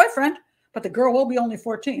that's my boyfriend, but the girl will be only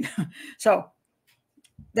 14. So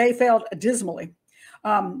they failed dismally.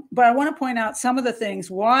 But I want to point out some of the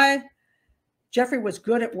things why Jeffrey was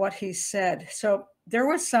good at what he said. So there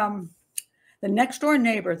was the next door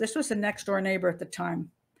neighbor. This was the next door neighbor at the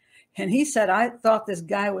time. And he said, I thought this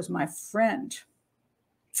guy was my friend,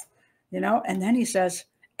 you know? And then he says,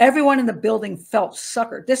 everyone in the building felt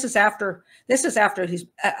suckered. This is after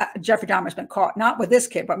Jeffrey Dahmer's been caught, not with this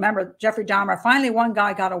kid, but remember Jeffrey Dahmer, finally one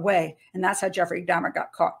guy got away, and that's how Jeffrey Dahmer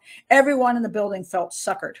got caught. Everyone in the building felt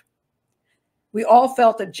suckered. We all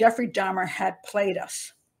felt that Jeffrey Dahmer had played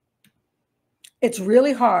us. It's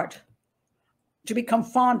really hard to become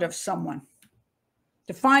fond of someone,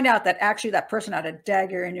 to find out that actually that person had a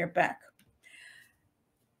dagger in your back.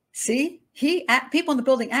 See, people in the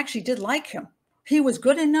building actually did like him. He was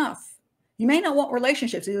good enough. You may not want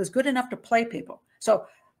relationships. He was good enough to play people. So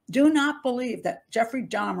do not believe that Jeffrey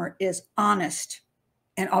Dahmer is honest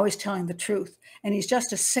and always telling the truth. And he's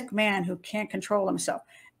just a sick man who can't control himself.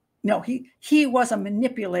 No, he was a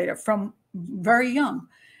manipulator from very young.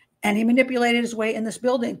 And he manipulated his way in this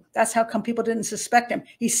building. That's how come people didn't suspect him.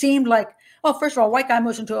 He seemed like, oh, first of all, a white guy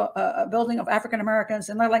moves into a building of African Americans,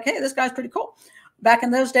 and they're like, hey, this guy's pretty cool. Back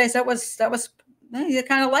in those days, that was you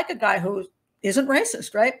kind of like a guy who isn't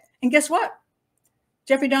racist, right? And guess what?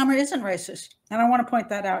 Jeffrey Dahmer isn't racist. And I want to point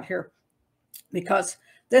that out here because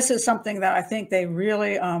this is something that I think they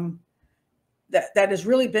really, that has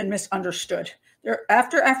really been misunderstood.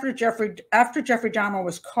 After Jeffrey Dahmer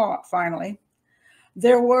was caught, finally,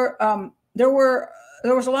 there was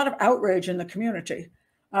a lot of outrage in the community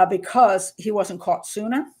because he wasn't caught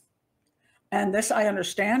sooner. And this I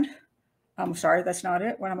understand. I'm sorry, that's not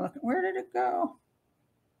it. When I'm looking, where did it go?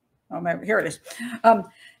 Oh, maybe here it is.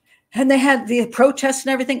 And they had the protests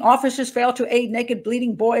and everything. Officers failed to aid naked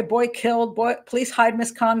bleeding boy killed, police hide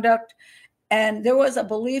misconduct. And there was a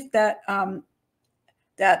belief that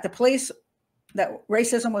that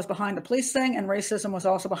racism was behind the police thing, and racism was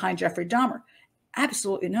also behind Jeffrey Dahmer.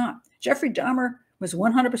 Absolutely not. Jeffrey Dahmer was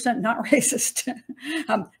 100% not racist.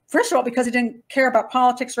 First of all, because he didn't care about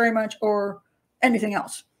politics very much or anything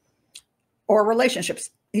else or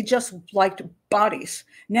relationships. He just liked bodies.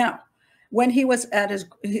 Now, when he was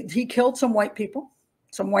he killed some white people,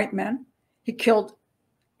 some white men. He killed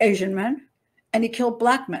Asian men, and he killed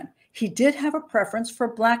black men. He did have a preference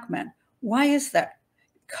for black men. Why is that?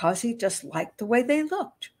 Because he just liked the way they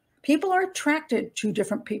looked. People are attracted to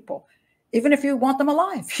different people, even if you want them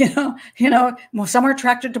alive. Well, some are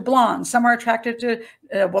attracted to blondes, some are attracted to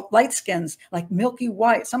light skins, like milky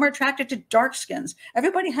white. Some are attracted to dark skins.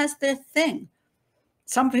 Everybody has their thing.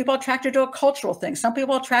 Some people are attracted to a cultural thing. Some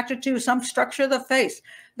people are attracted to some structure of the face,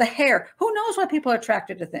 the hair. Who knows why people are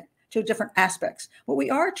attracted to different aspects? But we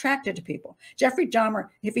are attracted to people. Jeffrey Dahmer,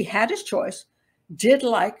 if he had his choice, did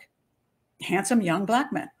like handsome young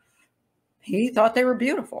black men. He thought they were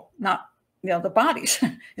beautiful, not the bodies.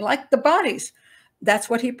 He liked the bodies. That's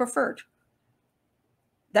what he preferred.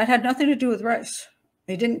 That had nothing to do with race.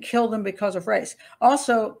 He didn't kill them because of race.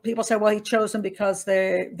 Also, people say, well, he chose them because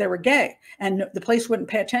they were gay and the police wouldn't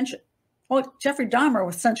pay attention. Well, Jeffrey Dahmer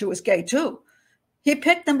essentially was gay too. He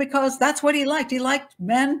picked them because that's what he liked. He liked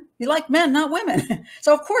men. He liked men, not women.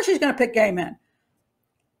 So of course he's going to pick gay men.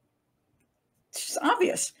 It's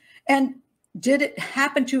obvious. And did it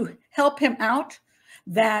happen to help him out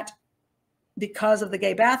that because of the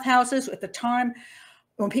gay bathhouses at the time,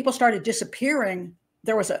 when people started disappearing,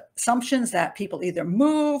 there was assumptions that people either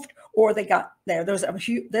moved or they got there.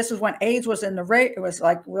 This is when AIDS was in the rate. It was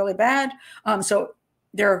like really bad. So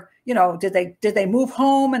did they move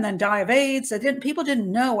home and then die of AIDS? People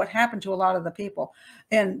didn't know what happened to a lot of the people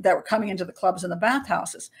that were coming into the clubs and the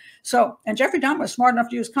bathhouses. So, and Jeffrey Dahmer was smart enough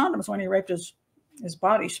to use condoms when he raped his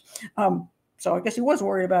bodies. So I guess he was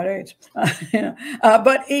worried about AIDS,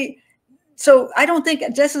 so I don't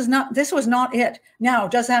think this was not it. Now,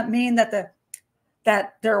 does that mean that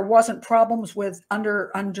there wasn't problems with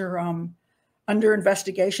under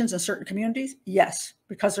investigations in certain communities? Yes,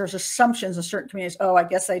 because there's assumptions in certain communities. Oh, I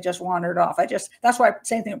guess they just wandered off. That's why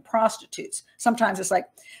same thing with prostitutes. Sometimes it's like,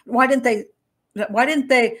 why didn't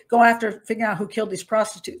they go after figuring out who killed these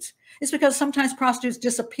prostitutes? It's because sometimes prostitutes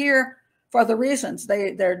disappear for other reasons.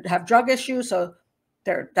 They have drug issues, so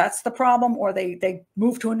that's the problem, or they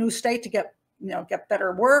move to a new state to get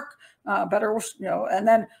better work, and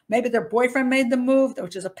then maybe their boyfriend made them move,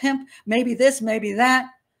 which is a pimp. Maybe this, maybe that,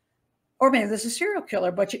 or maybe there's a serial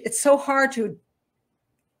killer. But it's so hard to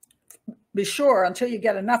be sure until you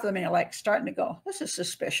get enough of them and you're like starting to go, this is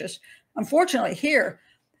suspicious. Unfortunately, here,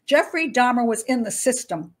 Jeffrey Dahmer was in the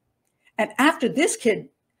system, and after this kid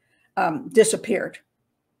disappeared,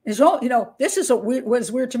 this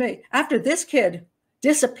was weird to me. After this kid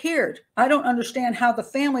disappeared, I don't understand how the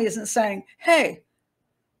family isn't saying, hey,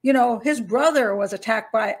 his brother was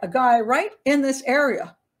attacked by a guy right in this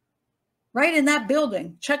area, right in that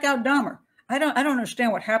building. Check out Dahmer. I don't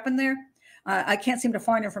understand what happened there. I can't seem to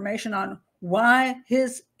find information on why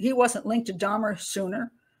he wasn't linked to Dahmer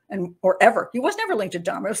sooner or ever. He was never linked to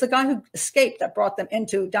Dahmer. It was the guy who escaped that brought them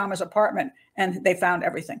into Dahmer's apartment, and they found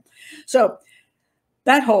everything. So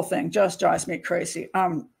that whole thing just drives me crazy.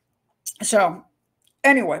 So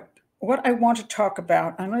anyway, what I want to talk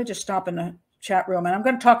about, I'm going to just stop in the chat room, and I'm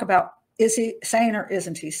going to talk about, is he sane or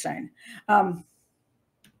isn't he sane?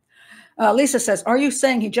 Lisa says, are you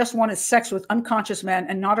saying he just wanted sex with unconscious men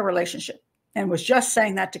and not a relationship and was just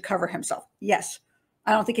saying that to cover himself? Yes.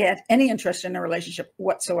 I don't think he had any interest in a relationship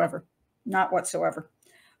whatsoever. Not whatsoever.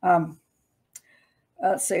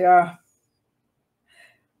 Let's see.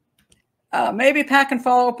 Maybe Pat can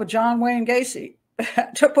follow up with John Wayne Gacy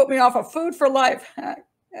to put me off of food for life.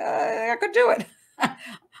 I could do it.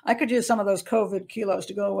 I could use some of those COVID kilos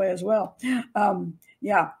to go away as well.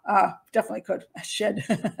 Yeah, definitely could. Shed.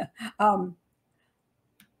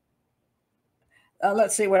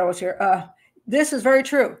 Let's see what else here. This is very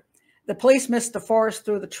true. The police missed the forest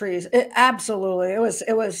through the trees. Absolutely.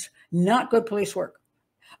 It was not good police work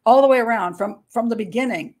all the way around from the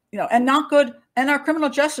beginning, and not good. And our criminal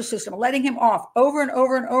justice system, letting him off over and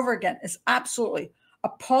over and over again is absolutely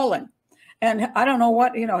appalling. And I don't know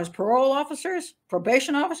what, his parole officers,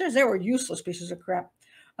 probation officers, they were useless pieces of crap.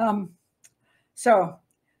 That's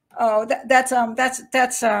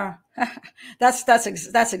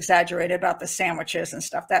exaggerated about the sandwiches and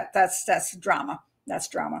stuff. That's drama. That's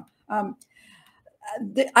drama.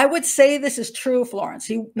 I would say this is true, Florence.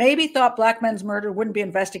 He maybe thought black men's murder wouldn't be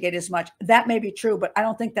investigated as much. That may be true, but I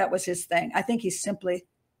don't think that was his thing. I think he simply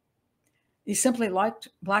liked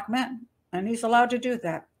black men, and he's allowed to do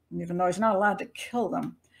that, even though he's not allowed to kill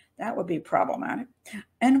them. That would be problematic,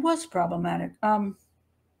 and was problematic.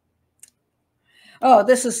 Oh,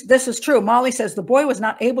 this is true. Molly says the boy was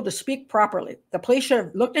not able to speak properly. The police should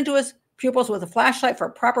have looked into his pupils with a flashlight for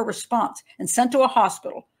a proper response and sent to a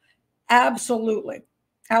hospital. Absolutely.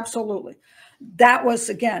 Absolutely. That was,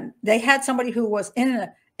 again, they had somebody who was in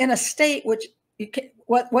a state which,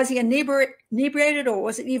 was he inebriated, or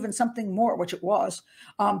was it even something more, which it was?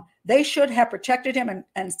 They should have protected him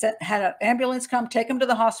and had an ambulance come, take him to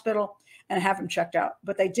the hospital and have him checked out.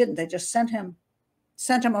 But they didn't. They just sent him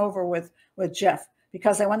over with Jeff,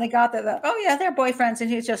 because when they got there, oh yeah, they're boyfriends and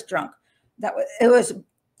he's just drunk.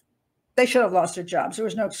 They should have lost their jobs. There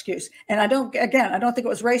was no excuse. And I don't think it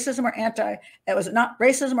was racism or it was not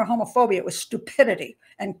racism or homophobia. It was stupidity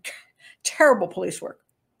and terrible police work.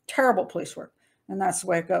 And that's the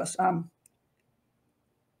way it goes.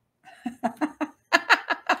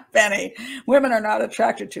 Benny, women are not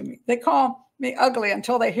attracted to me. They call me ugly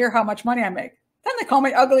until they hear how much money I make. Then they call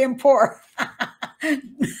me ugly and poor.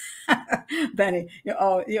 Benny, you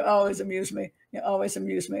always amuse me.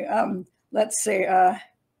 Let's see.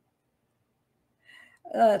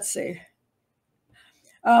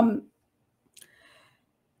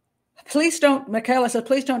 Michaela says,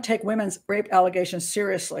 please don't take women's rape allegations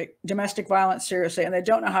seriously, domestic violence seriously, and they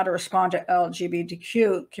don't know how to respond to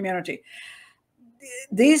LGBTQ community.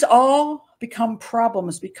 These all become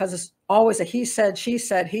problems because it's always a he said, she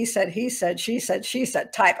said, he said, he said, she said, she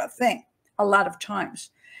said type of thing a lot of times.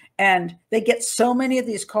 And they get so many of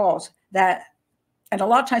these calls and a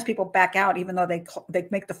lot of times people back out, even though they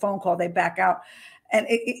make the phone call, they back out. And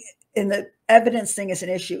the evidence thing is an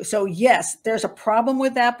issue. So yes, there's a problem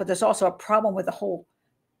with that, but there's also a problem with the whole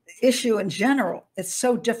issue in general. It's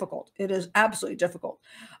so difficult. It is absolutely difficult.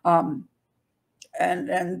 And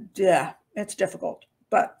yeah, it's difficult.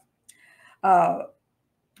 But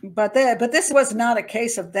this was not a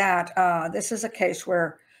case of that. This is a case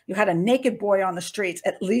where you had a naked boy on the streets,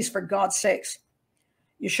 at least for God's sakes.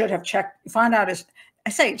 You should have checked, find out just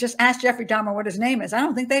ask Jeffrey Dahmer what his name is. I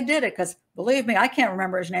don't think they did it because, believe me, I can't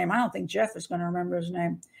remember his name. I don't think Jeff is going to remember his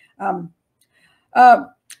name.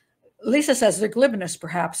 Lisa says they're glibness,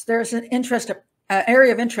 perhaps. There's an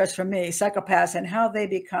area of interest for me, psychopaths, and how they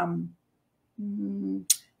become. I'm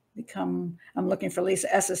looking for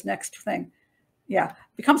Lisa S's next thing. Yeah,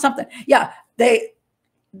 become something. Yeah, they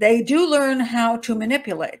do learn how to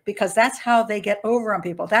manipulate, because that's how they get over on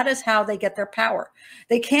people. That is how they get their power.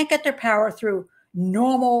 They can't get their power through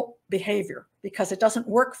normal behavior because it doesn't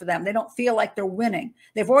work for them. They don't feel like they're winning.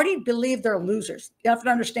 They've already believed they're losers. You have to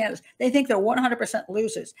understand this. They think they're 100%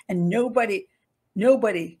 losers, and nobody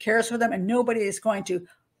cares for them, and nobody is going to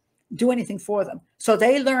do anything for them. So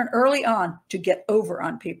they learn early on to get over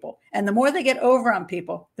on people. And the more they get over on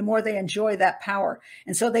people, the more they enjoy that power.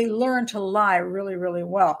 And so they learn to lie really, really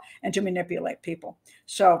well and to manipulate people.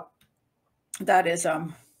 So that is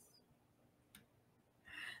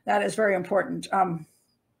very important.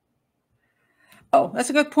 Oh, that's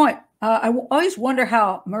a good point. I always wonder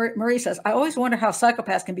how, Marie says, I always wonder how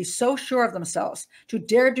psychopaths can be so sure of themselves to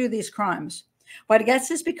dare do these crimes. But I guess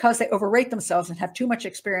it's because they overrate themselves and have too much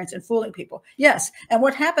experience in fooling people. Yes. And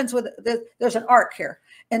what happens with there's an arc here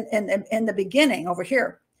in the beginning over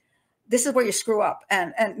here. This is where you screw up.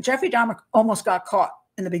 And Jeffrey Dahmer almost got caught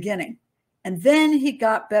in the beginning. And then he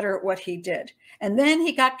got better at what he did. And then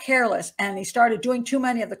he got careless and he started doing too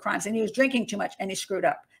many of the crimes, and he was drinking too much and he screwed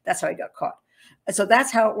up. That's how he got caught. And so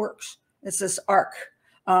that's how it works. It's this arc.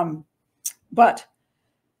 But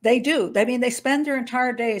They do. I mean, they spend their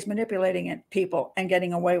entire days manipulating people and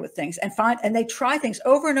getting away with things, and they try things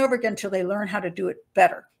over and over again until they learn how to do it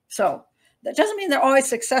better. So that doesn't mean they're always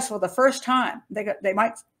successful the first time. They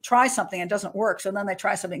might try something and it doesn't work. So then they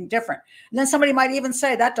try something different. And then somebody might even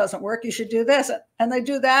say, that doesn't work. You should do this. And they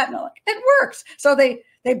do that. And they're like, it works. So they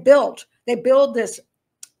build this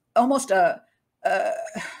almost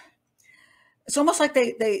it's almost like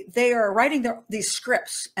they are writing these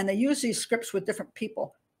scripts, and they use these scripts with different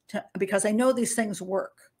people because they know these things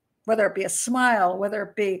work, whether it be a smile, whether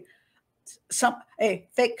it be a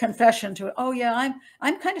fake confession to, oh yeah,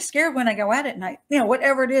 I'm kind of scared when I go out at night,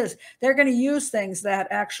 whatever it is. They're going to use things that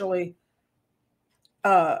actually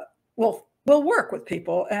will work with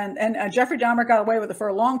people. And Jeffrey Dahmer got away with it for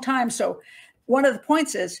a long time. So one of the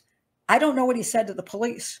points is, I don't know what he said to the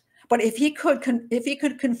police, but if he could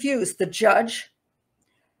confuse the judge,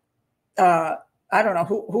 I don't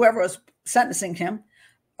know, whoever was sentencing him,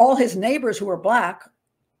 all his neighbors who were Black,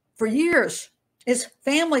 for years, his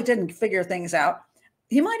family didn't figure things out.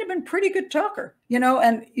 He might have been a pretty good talker,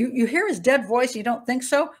 and you hear his dead voice, you don't think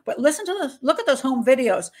so, but listen to this, look at those home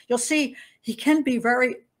videos. You'll see he can be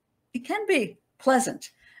pleasant.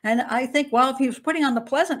 And I think, well, if he was putting on the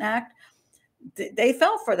pleasant act, they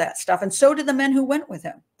fell for that stuff. And so did the men who went with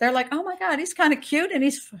him. They're like, oh my God, he's kind of cute and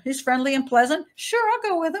he's friendly and pleasant. Sure, I'll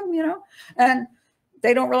go with him, and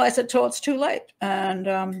they don't realize it till it's too late.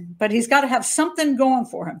 And, but he's got to have something going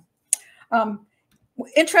for him.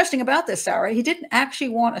 Interesting about this, Sarah, he didn't actually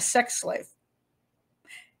want a sex slave,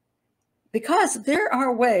 because there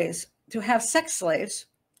are ways to have sex slaves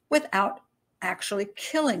without actually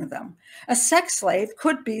killing them. A sex slave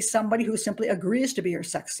could be somebody who simply agrees to be your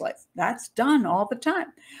sex slave. That's done all the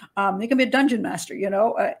time. He can be a dungeon master,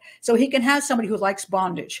 so he can have somebody who likes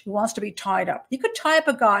bondage, who wants to be tied up. He could tie up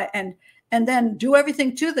a guy and then do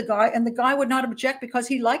everything to the guy, and the guy would not object because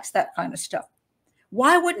he likes that kind of stuff.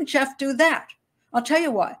 Why wouldn't Jeff do that? I'll tell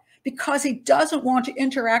you why. Because he doesn't want to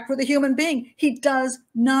interact with a human being. He does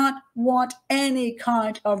not want any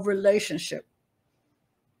kind of relationship.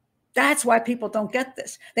 That's why people don't get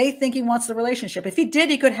this. They think he wants the relationship. If he did,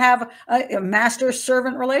 he could have a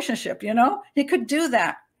master-servant relationship, He could do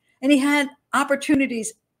that. And he had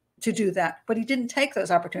opportunities to do that, but he didn't take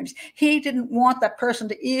those opportunities. He didn't want that person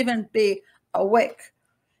to even be awake.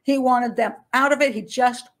 He wanted them out of it. He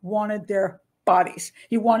just wanted their bodies.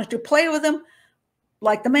 He wanted to play with them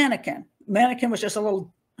like the mannequin. Mannequin was just a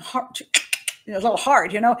little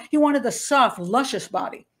hard, He wanted the soft, luscious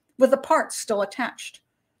body with the parts still attached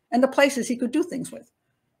and the places he could do things with.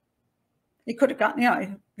 He could have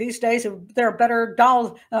gotten, these days there are better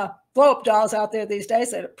dolls, blow-up dolls out there these days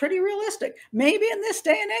that are pretty realistic. Maybe in this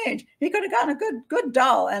day and age, he could have gotten a good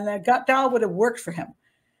doll, and the doll would have worked for him.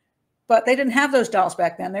 But they didn't have those dolls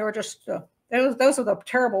back then. They were just, those were the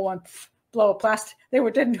terrible ones. Blow of plastic. They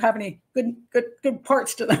didn't have any good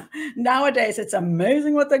parts to them. Nowadays, it's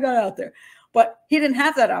amazing what they got out there. But he didn't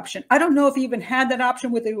have that option. I don't know if he even had that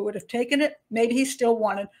option, whether he would have taken it. Maybe he still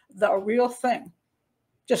wanted the real thing,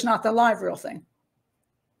 just not the live real thing.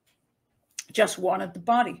 Just wanted the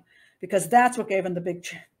body, because that's what gave him the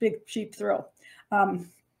big cheap thrill.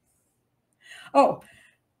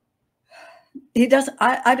 He doesn't.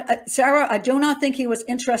 Sarah, I do not think he was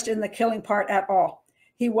interested in the killing part at all.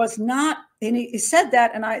 He was not, and he said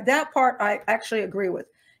that, and that part I actually agree with.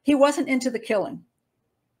 He wasn't into the killing.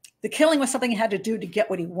 The killing was something he had to do to get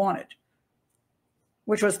what he wanted,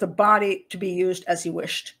 which was the body to be used as he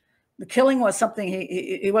wished. The killing was something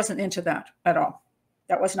he wasn't into that at all.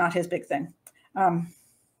 That was not his big thing.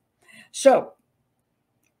 So,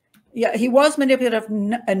 yeah, he was manipulative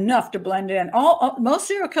enough to blend in. Most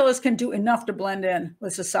serial killers can do enough to blend in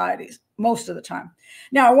with societies most of the time.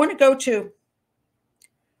 Now, I want to go to,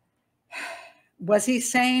 was he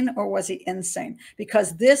sane or was he insane?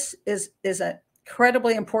 Because this is an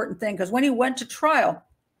incredibly important thing. Because when he went to trial,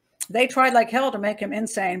 they tried like hell to make him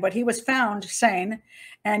insane, but he was found sane,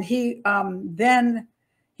 and then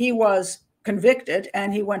he was convicted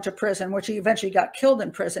and he went to prison, which he eventually got killed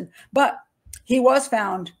in prison. But he was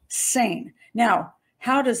found sane. Now,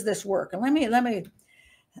 how does this work? And let me,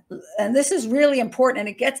 and this is really important.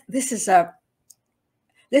 And this is a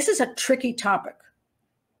tricky topic.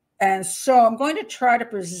 And so I'm going to try to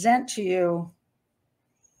present to you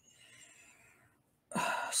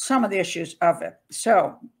some of the issues of it.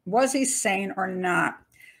 So, was he sane or not?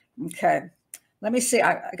 Okay, let me see.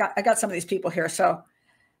 I got some of these people here. So,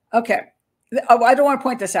 okay. I don't want to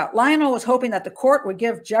point this out. Lionel was hoping that the court would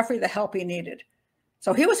give Jeffrey the help he needed.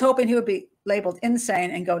 So he was hoping he would be labeled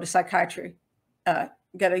insane and go to psychiatry,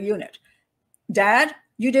 get a unit. Dad,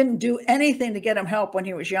 you didn't do anything to get him help when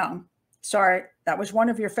he was young. Sorry, that was one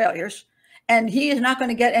of your failures. And he is not going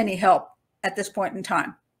to get any help at this point in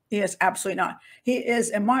time. He is absolutely not. He is,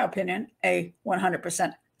 in my opinion, a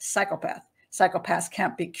 100% psychopath. Psychopaths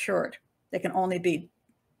can't be cured. They can only be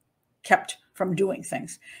kept from doing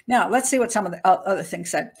things. Now, let's see what some of the other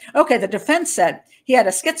things said. Okay, the defense said he had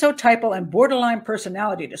a schizotypal and borderline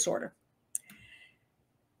personality disorder.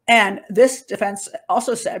 And this defense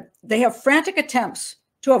also said they have frantic attempts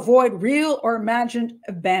to avoid real or imagined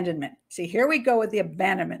abandonment. See, here we go with the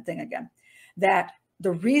abandonment thing again. That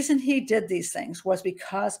the reason he did these things was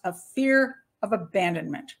because of fear of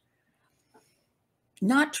abandonment.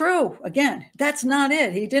 Not true. Again, that's not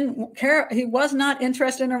it. He didn't care. He was not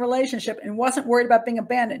interested in a relationship and wasn't worried about being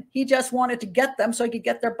abandoned. He just wanted to get them so he could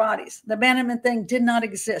get their bodies. The abandonment thing did not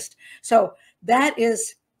exist. So that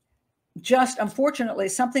is just, unfortunately,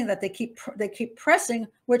 something that they keep pressing,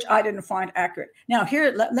 which I didn't find accurate. Now,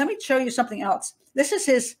 here, let me show you something else. This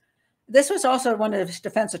was also one of his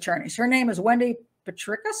defense attorneys. Her name is Wendy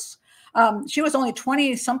Patricus. She was only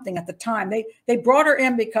 20 something at the time. They brought her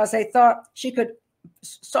in because they thought she could,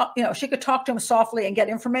 she could talk to him softly and get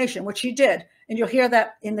information, which she did. And you'll hear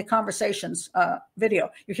that in the conversations video.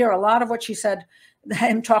 You hear a lot of what she said,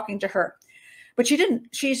 him talking to her. But she didn't.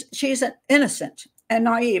 She's an innocent and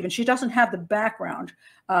naive, and she doesn't have the background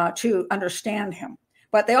to understand him.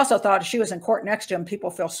 But they also thought if she was in court next to him, people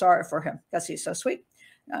feel sorry for him because he's so sweet.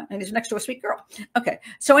 And he's next to a sweet girl. Okay.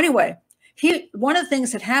 So anyway, one of the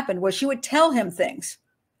things that happened was she would tell him things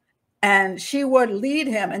and she would lead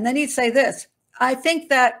him. And then he'd say this, I think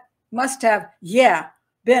that must have,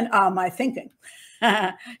 been my thinking.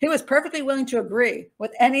 He was perfectly willing to agree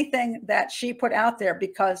with anything that she put out there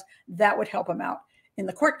because that would help him out in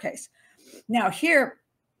the court case. Now here,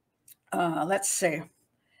 let's see.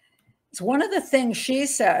 It's one of the things she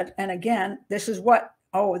said. And again, this is what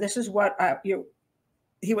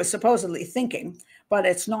he was supposedly thinking, but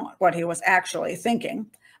it's not what he was actually thinking.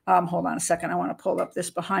 Hold on a second. I want to pull up this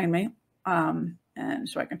behind me. And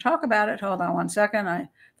so I can talk about it. Hold on one second. I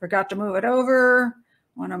forgot to move it over.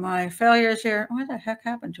 One of my failures here. What the heck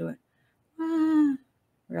happened to it?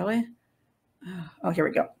 Really? Oh, here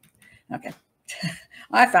we go. Okay.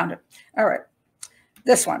 I found it. All right.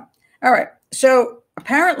 This one. All right. So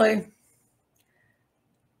apparently,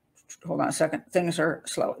 hold on a second. Things are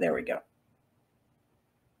slow. There we go.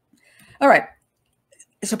 All right.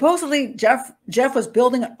 Supposedly, Jeff was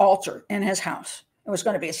building an altar in his house. It was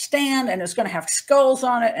going to be a stand, and it's going to have skulls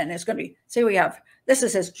on it, and it's going to be, see, this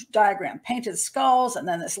is his diagram, painted skulls, and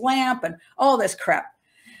then this lamp, and all this crap.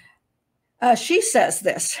 She says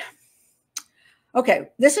this. Okay,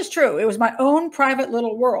 this is true. It was my own private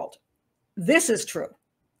little world. This is true.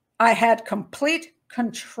 I had complete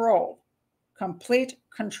control. Complete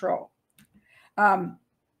control.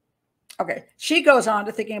 Okay, she goes on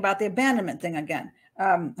to thinking about the abandonment thing again.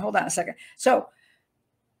 Hold on a second. So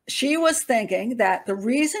she was thinking that the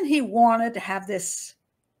reason he wanted to have this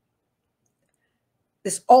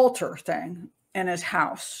altar thing in his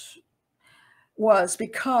house was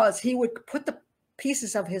because he would put the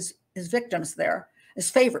pieces of his victims there, his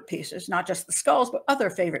favorite pieces, not just the skulls, but other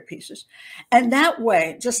favorite pieces. And that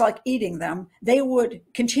way, just like eating them, they would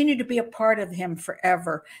continue to be a part of him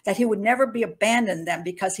forever, that he would never be abandoned them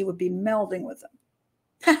because he would be melding with them.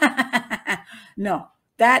 No,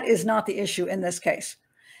 that is not the issue in this case.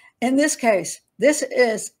 In this case, this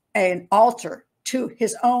is an altar to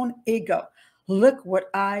his own ego. Look what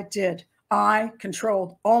I did. I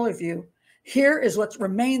controlled all of you. Here is what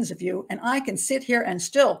remains of you, and I can sit here and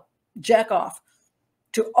still jack off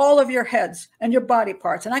to all of your heads and your body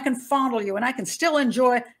parts, and I can fondle you, and I can still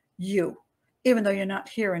enjoy you, even though you're not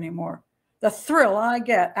here anymore. The thrill I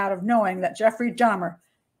get out of knowing that Jeffrey Dahmer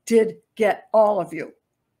did get all of you.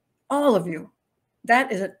 All of you.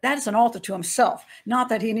 That is an altar to himself. Not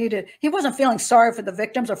that he wasn't feeling sorry for the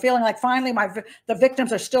victims or feeling like finally the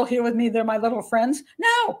victims are still here with me. They're my little friends.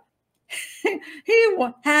 No, he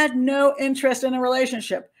had no interest in a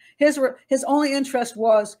relationship. His only interest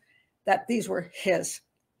was that these were his.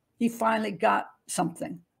 He finally got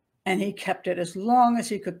something and he kept it as long as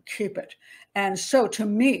he could keep it. And so to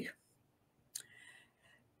me,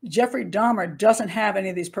 Jeffrey Dahmer doesn't have any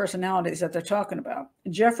of these personalities that they're talking about.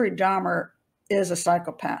 Jeffrey Dahmer is a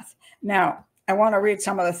psychopath. Now, I want to read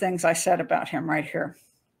some of the things I said about him right here.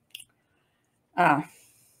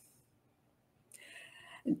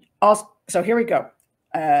 So here we go.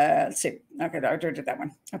 Let's see. Okay, I did that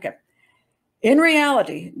one. Okay. In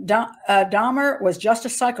reality, Dahmer was just a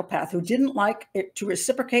psychopath who didn't like it to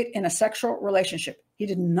reciprocate in a sexual relationship. He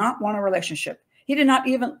did not want a relationship. He did not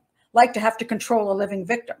even like to have to control a living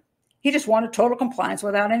victim. He just wanted total compliance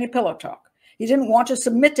without any pillow talk. He didn't want to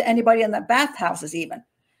submit to anybody in the bathhouses even.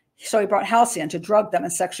 So he brought Halcyon to drug them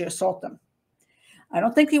and sexually assault them. I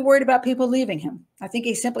don't think he worried about people leaving him. I think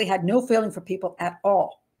he simply had no feeling for people at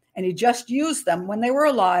all. And he just used them when they were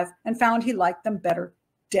alive and found he liked them better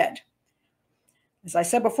dead. As I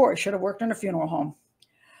said before, he should have worked in a funeral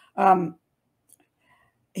home.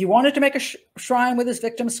 He wanted to make a shrine with his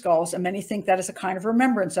victims' skulls, and many think that is a kind of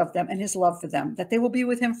remembrance of them and his love for them, that they will be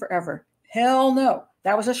with him forever. Hell no.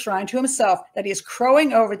 That was a shrine to himself, that he is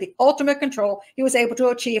crowing over the ultimate control he was able to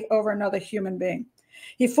achieve over another human being.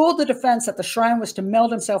 He fooled the defense that the shrine was to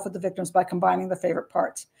meld himself with the victims by combining the favorite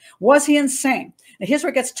parts. Was he insane? Now here's where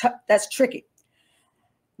it gets that's tricky.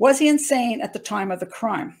 Was he insane at the time of the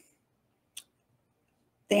crime?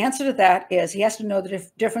 The answer to that is he has to know the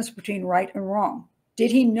difference between right and wrong.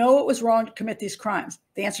 Did he know it was wrong to commit these crimes?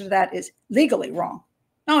 The answer to that is legally wrong.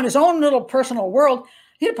 Now, in his own little personal world,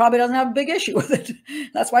 he probably doesn't have a big issue with it.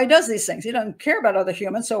 That's why he does these things. He doesn't care about other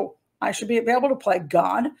humans, so I should be able to play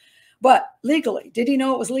God. But legally, did he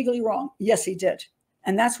know it was legally wrong? Yes, he did.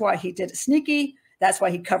 And that's why he did it sneaky. That's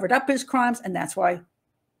why he covered up his crimes. And that's why,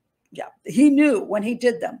 yeah, he knew when he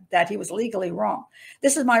did them that he was legally wrong.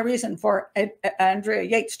 This is my reason for Andrea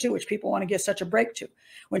Yates, too, which people want to give such a break to.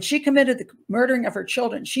 When she committed the murdering of her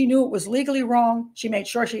children, she knew it was legally wrong. She made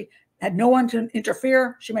sure she had no one to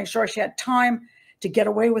interfere. She made sure she had time to get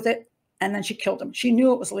away with it. And then she killed him. She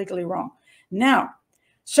knew it was legally wrong. Now,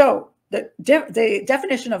 so the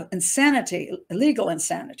definition of insanity, legal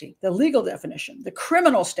insanity, the legal definition, the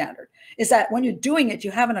criminal standard is that when you're doing it,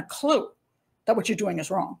 you haven't a clue that what you're doing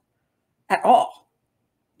is wrong at all,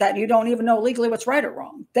 that you don't even know legally what's right or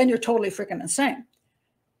wrong. Then you're totally freaking insane.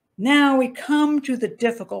 Now we come to the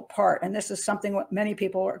difficult part, and this is something what many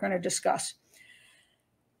people are going to discuss.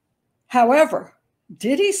 However,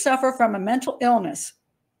 did he suffer from a mental illness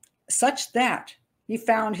such that he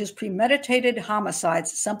found his premeditated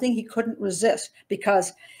homicides something he couldn't resist?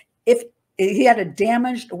 Because if he had a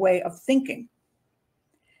damaged way of thinking.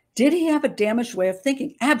 Did he have a damaged way of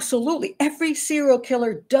thinking? Absolutely. Every serial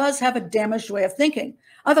killer does have a damaged way of thinking.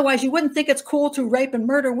 Otherwise, you wouldn't think it's cool to rape and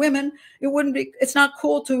murder women. It's not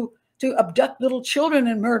cool to abduct little children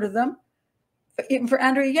and murder them. Even for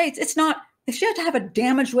Andrea Yates, it's not. If she had to have a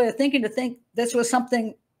damaged way of thinking to think this was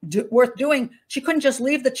something worth doing, she couldn't just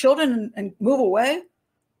leave the children and move away.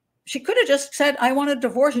 She could have just said, I want a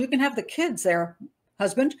divorce. You can have the kids there,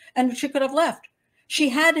 husband. And she could have left. She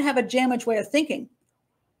had to have a damaged way of thinking.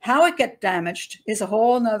 How it got damaged is a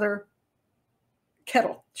whole nother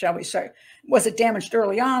kettle, shall we say. Was it damaged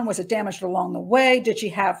early on? Was it damaged along the way? Did she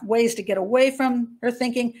have ways to get away from her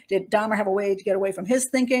thinking? Did Dahmer have a way to get away from his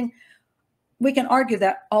thinking? We can argue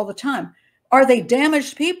that all the time. Are they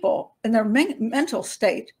damaged people in their mental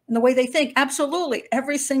state, in the way they think? Absolutely.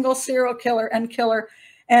 Every single serial killer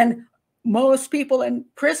and most people in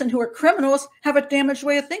prison who are criminals have a damaged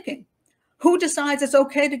way of thinking. Who decides it's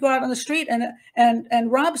okay to go out on the street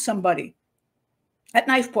and rob somebody at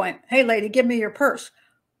knife point? Hey, lady, give me your purse.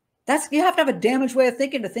 You have to have a damaged way of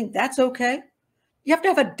thinking to think that's okay. You have to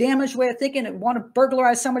have a damaged way of thinking and want to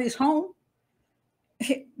burglarize somebody's home.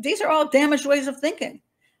 These are all damaged ways of thinking.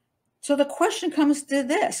 So the question comes to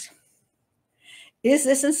this. Is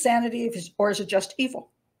this insanity or is it just evil?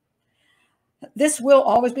 This will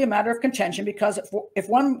always be a matter of contention, because if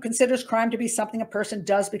one considers crime to be something a person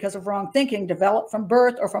does because of wrong thinking, developed from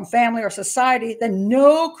birth or from family or society, then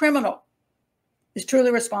no criminal is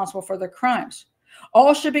truly responsible for their crimes.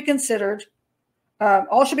 All should be declared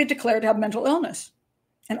to have mental illness,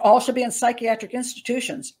 and all should be in psychiatric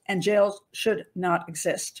institutions, and jails should not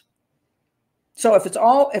exist. So if it's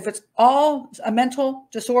all a mental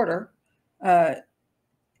disorder,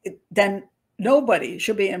 then nobody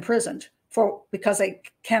should be imprisoned because they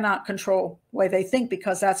cannot control the way they think,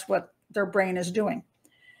 because that's what their brain is doing.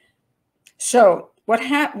 So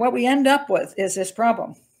what we end up with is this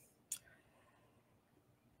problem.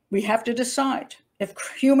 We have to decide if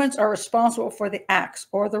humans are responsible for the acts,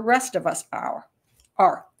 or the rest of us are.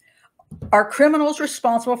 Are criminals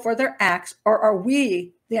responsible for their acts, or are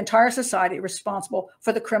we, the entire society, responsible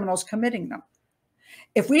for the criminals committing them?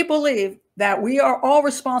 If we believe that we are all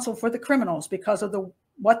responsible for the criminals because of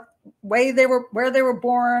where they were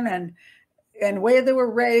born and way they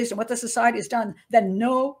were raised and what the society has done, then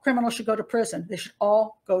no criminal should go to prison. They should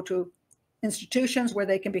all go to institutions where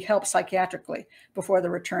they can be helped psychiatrically before they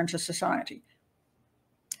return to society.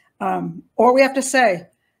 Or we have to say,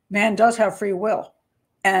 man does have free will.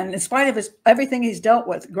 And in spite of everything he's dealt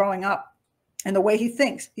with growing up and the way he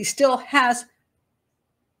thinks, he still has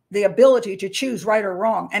the ability to choose right or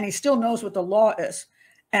wrong. And he still knows what the law is.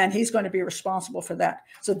 And he's going to be responsible for that.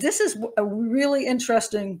 So this is a really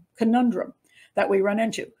interesting conundrum. that we run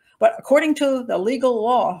into. But according to the legal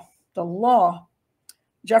law,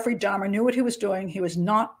 Jeffrey Dahmer knew what he was doing. He was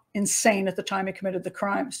not insane at the time he committed the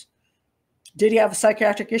crimes. Did he have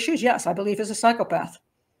psychiatric issues? Yes, I believe he's a psychopath,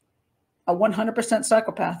 a 100%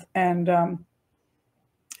 psychopath. And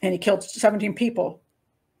he killed 17 people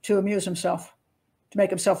to amuse himself, to make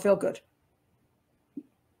himself feel good.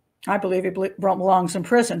 I believe he belongs in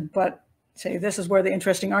prison, but see, this is where the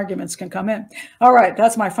interesting arguments can come in. All right,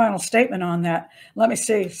 that's my final statement on that. Let me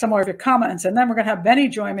see some more of your comments, and then we're going to have Benny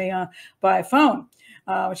join me by phone,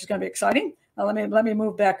 which is going to be exciting. Let me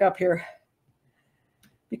move back up here.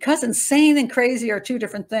 Because insane and crazy are two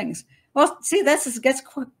different things. Well, see,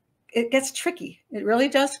 it gets tricky. It really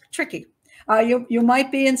does tricky. You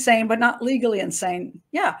might be insane, but not legally insane.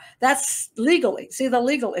 Yeah, that's legally. See the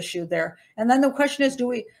legal issue there. And then the question is, do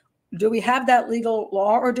we have that legal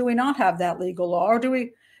law, or do we not have that legal law? Or do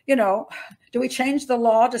we change the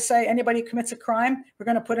law to say anybody who commits a crime, we're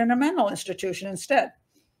going to put in a mental institution instead?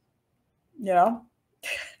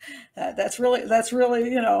 That's really, that's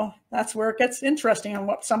where it gets interesting on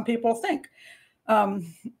what some people think.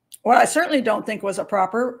 What I certainly don't think was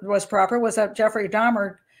proper was that Jeffrey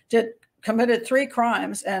Dahmer committed 3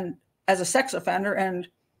 crimes and as a sex offender and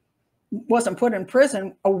wasn't put in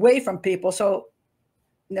prison away from people, so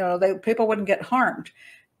people wouldn't get harmed.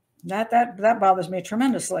 That bothers me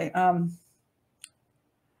tremendously.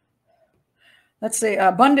 Let's see.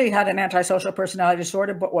 Bundy had an antisocial personality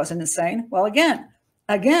disorder, but wasn't insane. Well, again,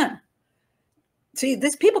 see,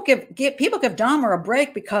 people give Dahmer a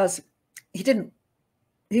break because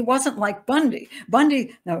he wasn't like Bundy.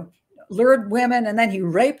 Bundy lured women, and then he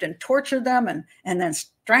raped and tortured them and then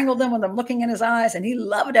strangled them with them looking in his eyes, and he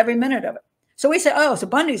loved every minute of it. So we say, oh, so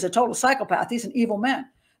Bundy's a total psychopath. He's an evil man.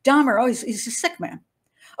 Dahmer, oh, he's a sick man.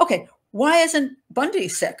 Okay, why isn't Bundy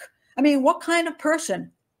sick? I mean, what kind of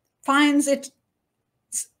person finds it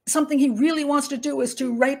something he really wants to do is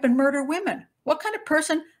to rape and murder women? What kind of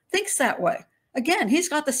person thinks that way? Again, he's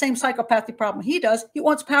got the same psychopathic problem he does. He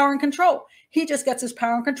wants power and control. He just gets his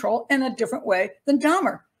power and control in a different way than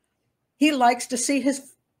Dahmer. He likes to see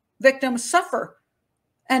his victims suffer.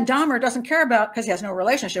 And Dahmer doesn't care about, because he has no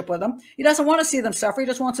relationship with them, he doesn't want to see them suffer. He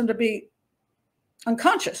just wants them to be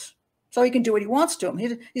unconscious so he can do what he wants to them.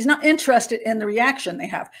 He's not interested in the reaction they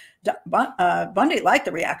have. Bundy liked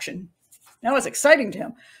the reaction. That was exciting to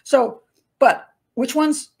him. So, but which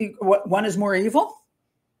one is more evil?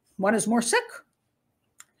 One is more sick?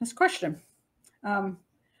 That's the question.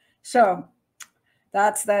 So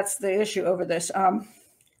that's the issue over this.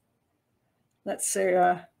 Let's see.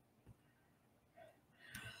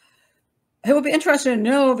 It would be interesting to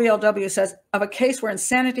know, VLW says, of a case where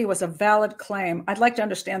insanity was a valid claim. I'd like to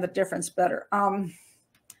understand the difference better. I'm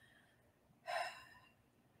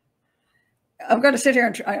going to sit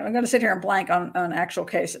here and blank on actual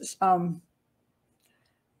cases. I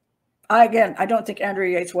don't think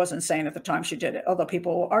Andrea Yates was insane at the time she did it, although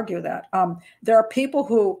people will argue that. There are people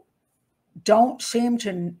who don't seem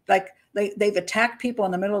to, like, they've attacked people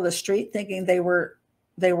in the middle of the street thinking they were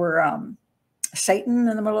Satan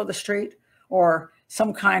in the middle of the street, or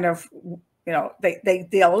some kind of,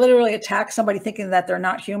 they'll literally attack somebody thinking that they're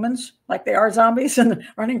not humans, like they are zombies and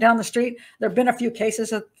running down the street. There have been a few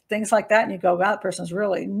cases of things like that, and you go, wow, that person's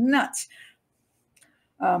really nuts.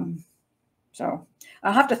 So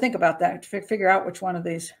I'll have to think about that to figure out which one of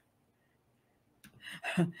these.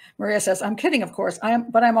 Maria says, I'm kidding, of course.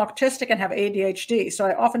 But I'm autistic and have ADHD, so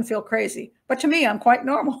I often feel crazy. But to me, I'm quite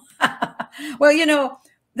normal. Well,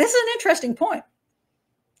 this is an interesting point.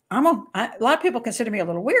 A lot of people consider me a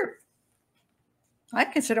little weird. I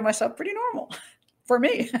consider myself pretty normal for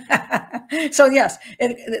me. So yes,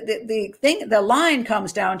 the line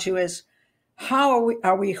comes down to is, how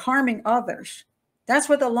are we harming others? That's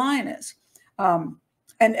what the line is. And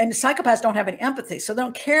psychopaths don't have any empathy, so they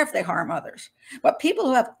don't care if they harm others. But people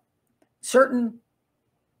who have certain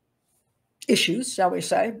issues, shall we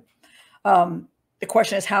say, the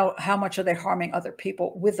question is how much are they harming other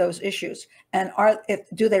people with those issues, and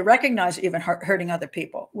do they recognize even hurting other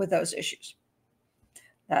people with those issues?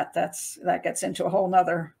 That gets into a whole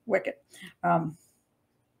nother wicket.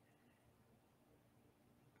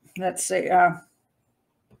 Let's see.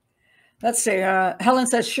 Helen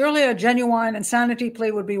says, surely a genuine insanity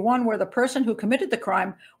plea would be one where the person who committed the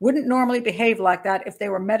crime wouldn't normally behave like that if they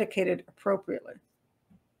were medicated appropriately.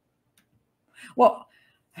 Well,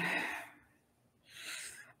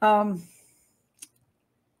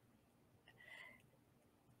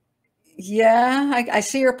 yeah, I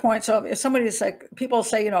see your point. So if somebody's like, people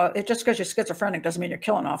say, just because you're schizophrenic doesn't mean you're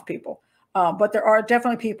killing off people. But there are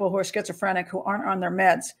definitely people who are schizophrenic who aren't on their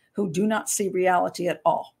meds, who do not see reality at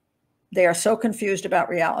all. They are so confused about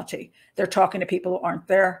reality. They're talking to people who aren't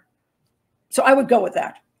there. So I would go with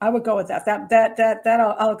that. I would go with that.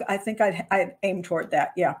 I think I'd aim toward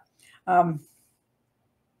that. Yeah.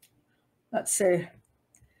 Let's see.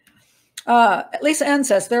 Lisa N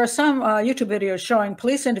says, there are some YouTube videos showing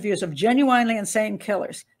police interviews of genuinely insane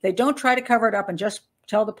killers. They don't try to cover it up and just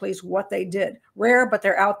tell the police what they did. Rare, but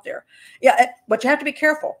they're out there. Yeah, but you have to be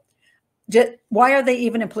careful. Why are they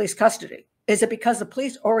even in police custody? Is it because the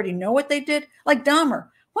police already know what they did? Like Dahmer.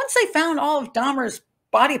 Once they found all of Dahmer's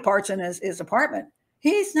body parts in his apartment,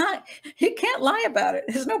 he can't lie about it.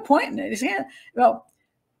 There's no point in it.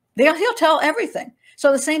 He'll tell everything.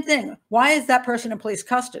 So the same thing. Why is that person in police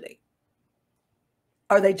custody?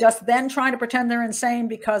 Are they just then trying to pretend they're insane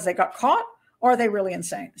because they got caught, or are they really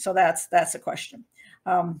insane? So that's the question.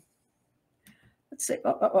 Let's see.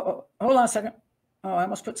 Hold on a second. Oh, I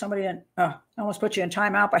almost put somebody in. I almost put you in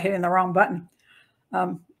timeout by hitting the wrong button.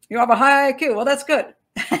 You have a high IQ. Well, that's good.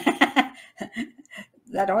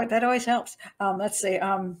 that always helps. Let's see.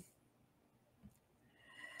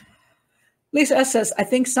 Lisa S says, I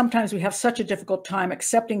think sometimes we have such a difficult time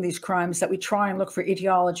accepting these crimes that we try and look for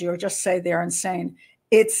etiology or just say they're insane.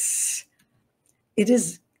 It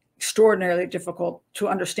is extraordinarily difficult to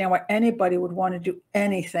understand why anybody would want to do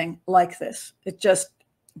anything like this.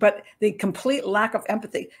 But the complete lack of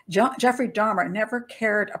empathy. Jeffrey Dahmer never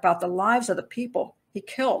cared about the lives of the people he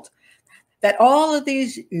killed. That all of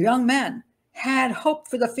these young men had hope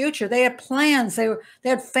for the future. They had plans. They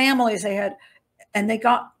had families. And they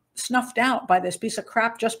got snuffed out by this piece of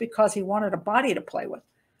crap just because he wanted a body to play with.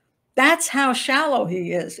 That's how shallow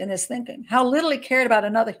he is in his thinking, how little he cared about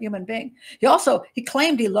another human being. He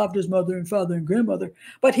claimed he loved his mother and father and grandmother,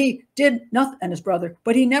 but he did nothing, and his brother,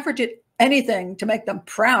 but he never did anything to make them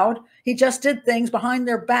proud. He just did things behind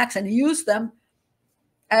their backs and used them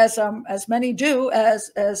as many do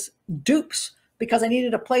as dupes, because they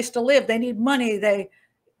needed a place to live. They need money.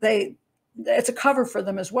 It's a cover for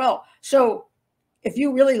them as well. So if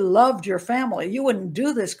you really loved your family, you wouldn't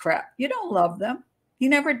do this crap. You don't love them. He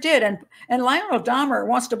never did. And Lionel Dahmer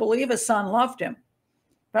wants to believe his son loved him.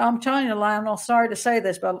 But I'm telling you, Lionel, sorry to say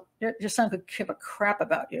this, but your son could give a crap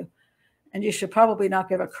about you. And you should probably not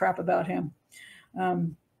give a crap about him.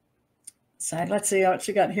 So let's see what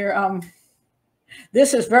you got here.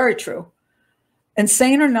 This is very true.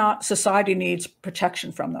 Insane or not, society needs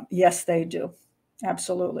protection from them. Yes, they do.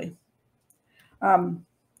 Absolutely.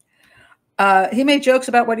 He made jokes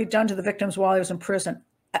about what he'd done to the victims while he was in prison.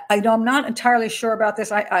 I'm not entirely sure about this.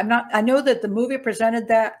 I know that the movie presented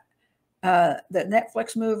that, the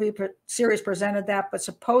Netflix movie series presented that, but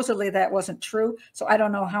supposedly that wasn't true. So I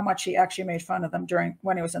don't know how much he actually made fun of them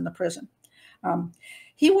when he was in the prison.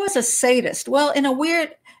 He was a sadist. Well,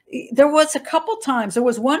 there was a couple times. There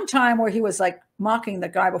was one time where he was like mocking the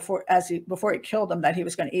guy before he killed him, that he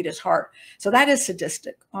was going to eat his heart. So that is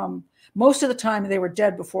sadistic. Most of the time they were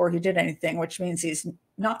dead before he did anything, which means he's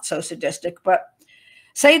not so sadistic. But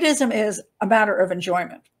sadism is a matter of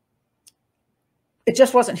enjoyment. It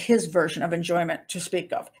just wasn't his version of enjoyment to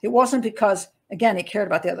speak of. It wasn't because, again, he cared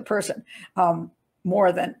about the other person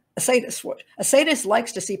more than a sadist would. A sadist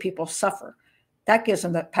likes to see people suffer. That gives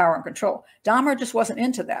him the power and control. Dahmer just wasn't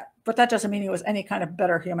into that, but that doesn't mean he was any kind of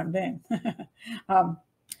better human being.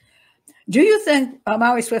 Do you think,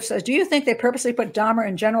 Maui Swift says, do you think they purposely put Dahmer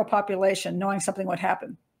in general population knowing something would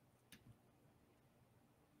happen?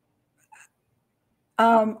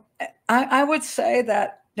 I would say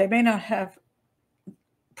that they may not have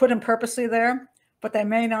put him purposely there, but they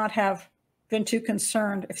may not have been too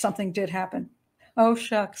concerned if something did happen. Oh,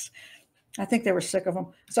 shucks. I think they were sick of him.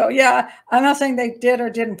 So, yeah, I'm not saying they did or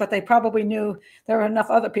didn't, but they probably knew there were enough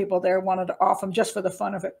other people there who wanted to off him just for the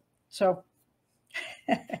fun of it. So,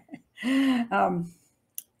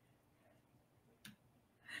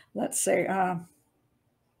 let's see.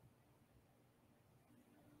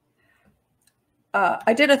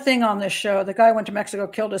 I did a thing on this show. The guy went to Mexico,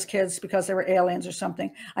 killed his kids because they were aliens or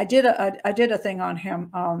something. I did a thing on him.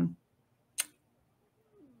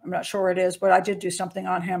 I'm not sure what it is, but I did do something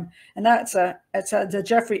on him, and it's the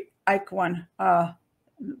Jeffrey Ike one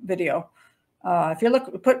video. If you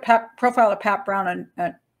put profile of Pat Brown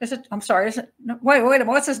and is it? I'm sorry. Is it? No, wait a minute.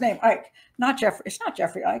 What's his name? Ike, not Jeffrey. It's not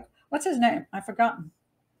Jeffrey Ike. What's his name? I've forgotten.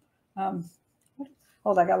 Hold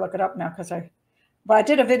on, I gotta look it up now but I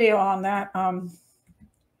did a video on that.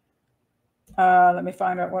 Let me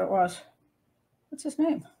find out what it was. What's his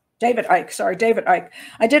name? David Ike. Sorry, David Ike.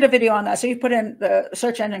 I did a video on that. So you put in the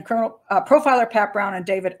search engine profiler Pat Brown and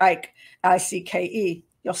David Ike, ICKE.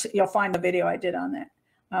 You'll find the video I did on that.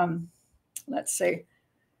 Let's see.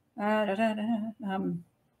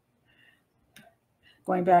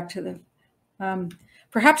 Going back to the,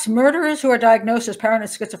 perhaps murderers who are diagnosed as paranoid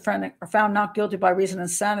schizophrenic are found not guilty by reason of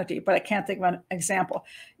insanity, but I can't think of an example.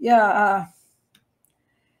 Yeah.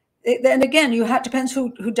 And again, depends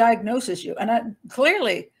who diagnoses you. And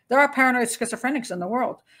clearly, there are paranoid schizophrenics in the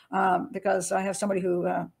world, because I have somebody who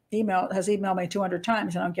has emailed me 200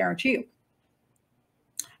 times, and I'll guarantee you,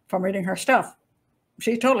 from reading her stuff,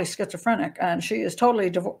 she's totally schizophrenic, and she is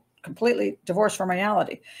totally completely divorced from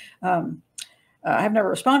reality. I've never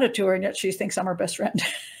responded to her, and yet she thinks I'm her best friend.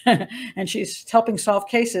 And she's helping solve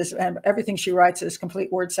cases, and everything she writes is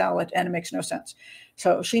complete word salad, and it makes no sense.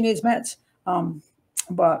 So she needs meds.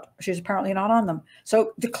 But she's apparently not on them.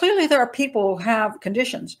 So clearly there are people who have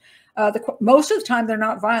conditions. Most of the time they're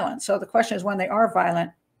not violent. So the question is, when they are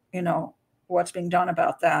violent, what's being done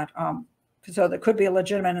about that? So there could be a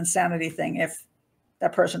legitimate insanity thing if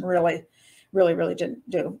that person really didn't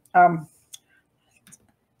do.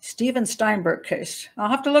 Steven Steinberg case. I'll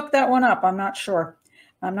have to look that one up. I'm not sure.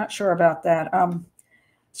 I'm not sure about that.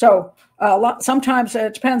 So sometimes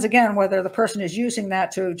it depends, again, whether the person is using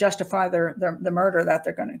that to justify the murder that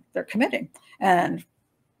they're committing, and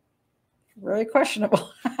really questionable.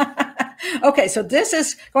 Okay, so this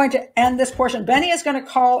is going to end this portion. Benny is going to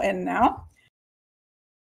call in now.